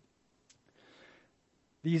ways.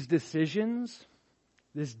 These decisions,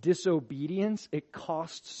 this disobedience, it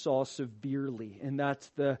cost Saul severely. And that's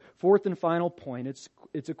the fourth and final point.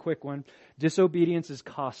 It's a quick one. Disobedience is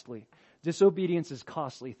costly. Disobedience is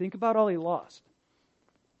costly. Think about all he lost.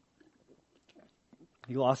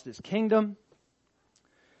 He lost his kingdom.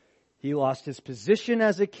 He lost his position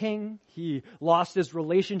as a king. He lost his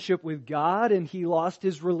relationship with God, and he lost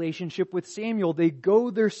his relationship with Samuel. They go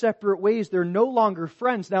their separate ways. They're no longer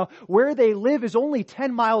friends. Now, where they live is only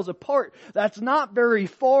 10 miles apart. That's not very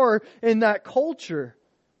far in that culture.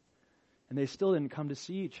 And they still didn't come to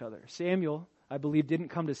see each other. Samuel, I believe, didn't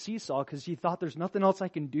come to see Saul because he thought there's nothing else I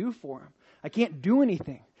can do for him. I can't do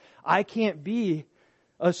anything. I can't be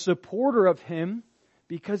a supporter of him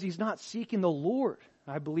because he's not seeking the Lord.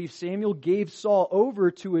 I believe Samuel gave Saul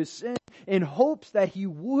over to his sin in hopes that he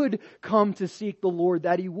would come to seek the Lord,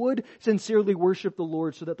 that he would sincerely worship the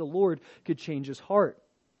Lord so that the Lord could change his heart.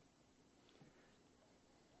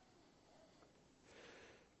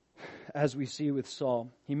 As we see with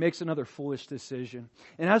Saul, he makes another foolish decision.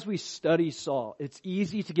 And as we study Saul, it's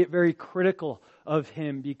easy to get very critical of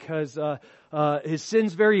him because his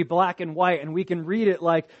sin's very black and white, and we can read it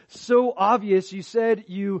like, so obvious, you said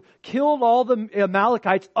you killed all the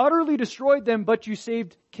Amalekites, utterly destroyed them, but you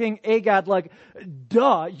saved King Agag. Like,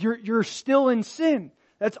 duh, you're still in sin.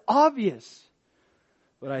 That's obvious.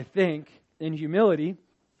 But I think, in humility,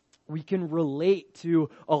 we can relate to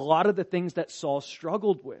a lot of the things that Saul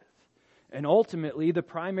struggled with. And ultimately, the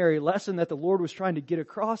primary lesson that the Lord was trying to get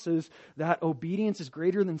across is that obedience is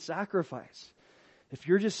greater than sacrifice. If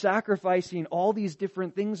you're just sacrificing all these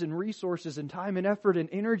different things and resources and time and effort and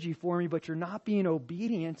energy for me, but you're not being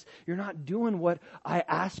obedient, you're not doing what I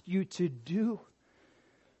ask you to do.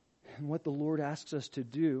 And what the Lord asks us to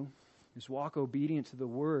do is walk obedient to the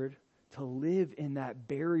Word, to live in that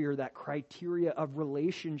barrier, that criteria of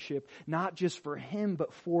relationship, not just for Him,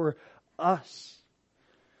 but for us.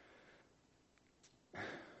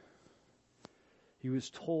 He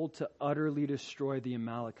was told to utterly destroy the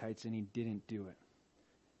Amalekites, and he didn't do it.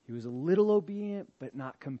 He was a little obedient, but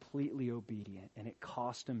not completely obedient, and it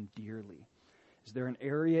cost him dearly. Is there an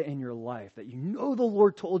area in your life that you know the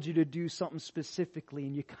Lord told you to do something specifically,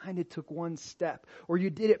 and you kind of took one step, or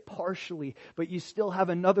you did it partially, but you still have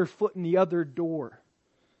another foot in the other door,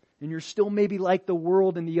 and you're still maybe like the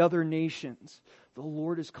world and the other nations? The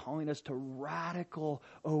Lord is calling us to radical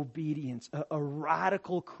obedience, a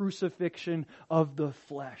radical crucifixion of the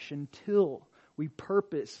flesh until we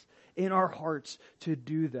purpose in our hearts to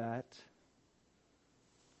do that.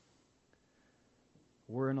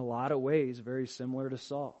 We're in a lot of ways very similar to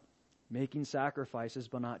Saul, making sacrifices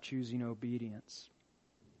but not choosing obedience.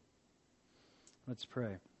 Let's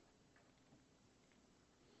pray.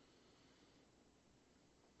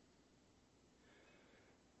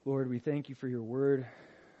 Lord, we thank you for your word.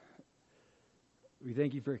 We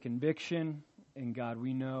thank you for conviction. And God,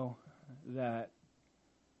 we know that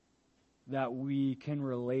we can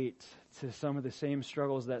relate to some of the same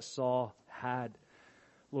struggles that Saul had.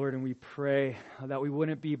 Lord, and we pray that we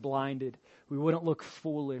wouldn't be blinded. We wouldn't look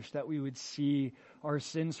foolish, that we would see our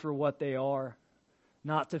sins for what they are.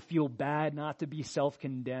 Not to feel bad, not to be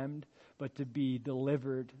self-condemned, but to be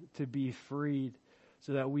delivered, to be freed,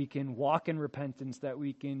 so that we can walk in repentance, that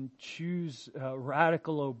we can choose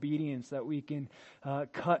radical obedience, that we can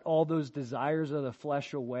cut all those desires of the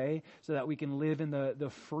flesh away, so that we can live in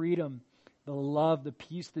the freedom, the love, the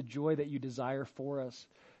peace, the joy that you desire for us.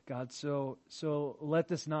 God, so let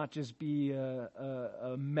this not just be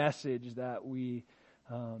a message that we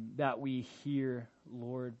hear,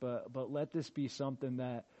 Lord, but let this be something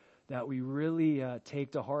that we really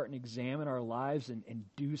take to heart and examine our lives and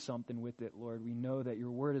do something with it, Lord. We know that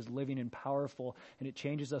your word is living and powerful, and it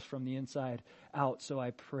changes us from the inside out. So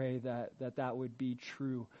I pray that would be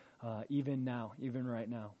true even now, even right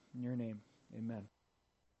now. In your name, amen.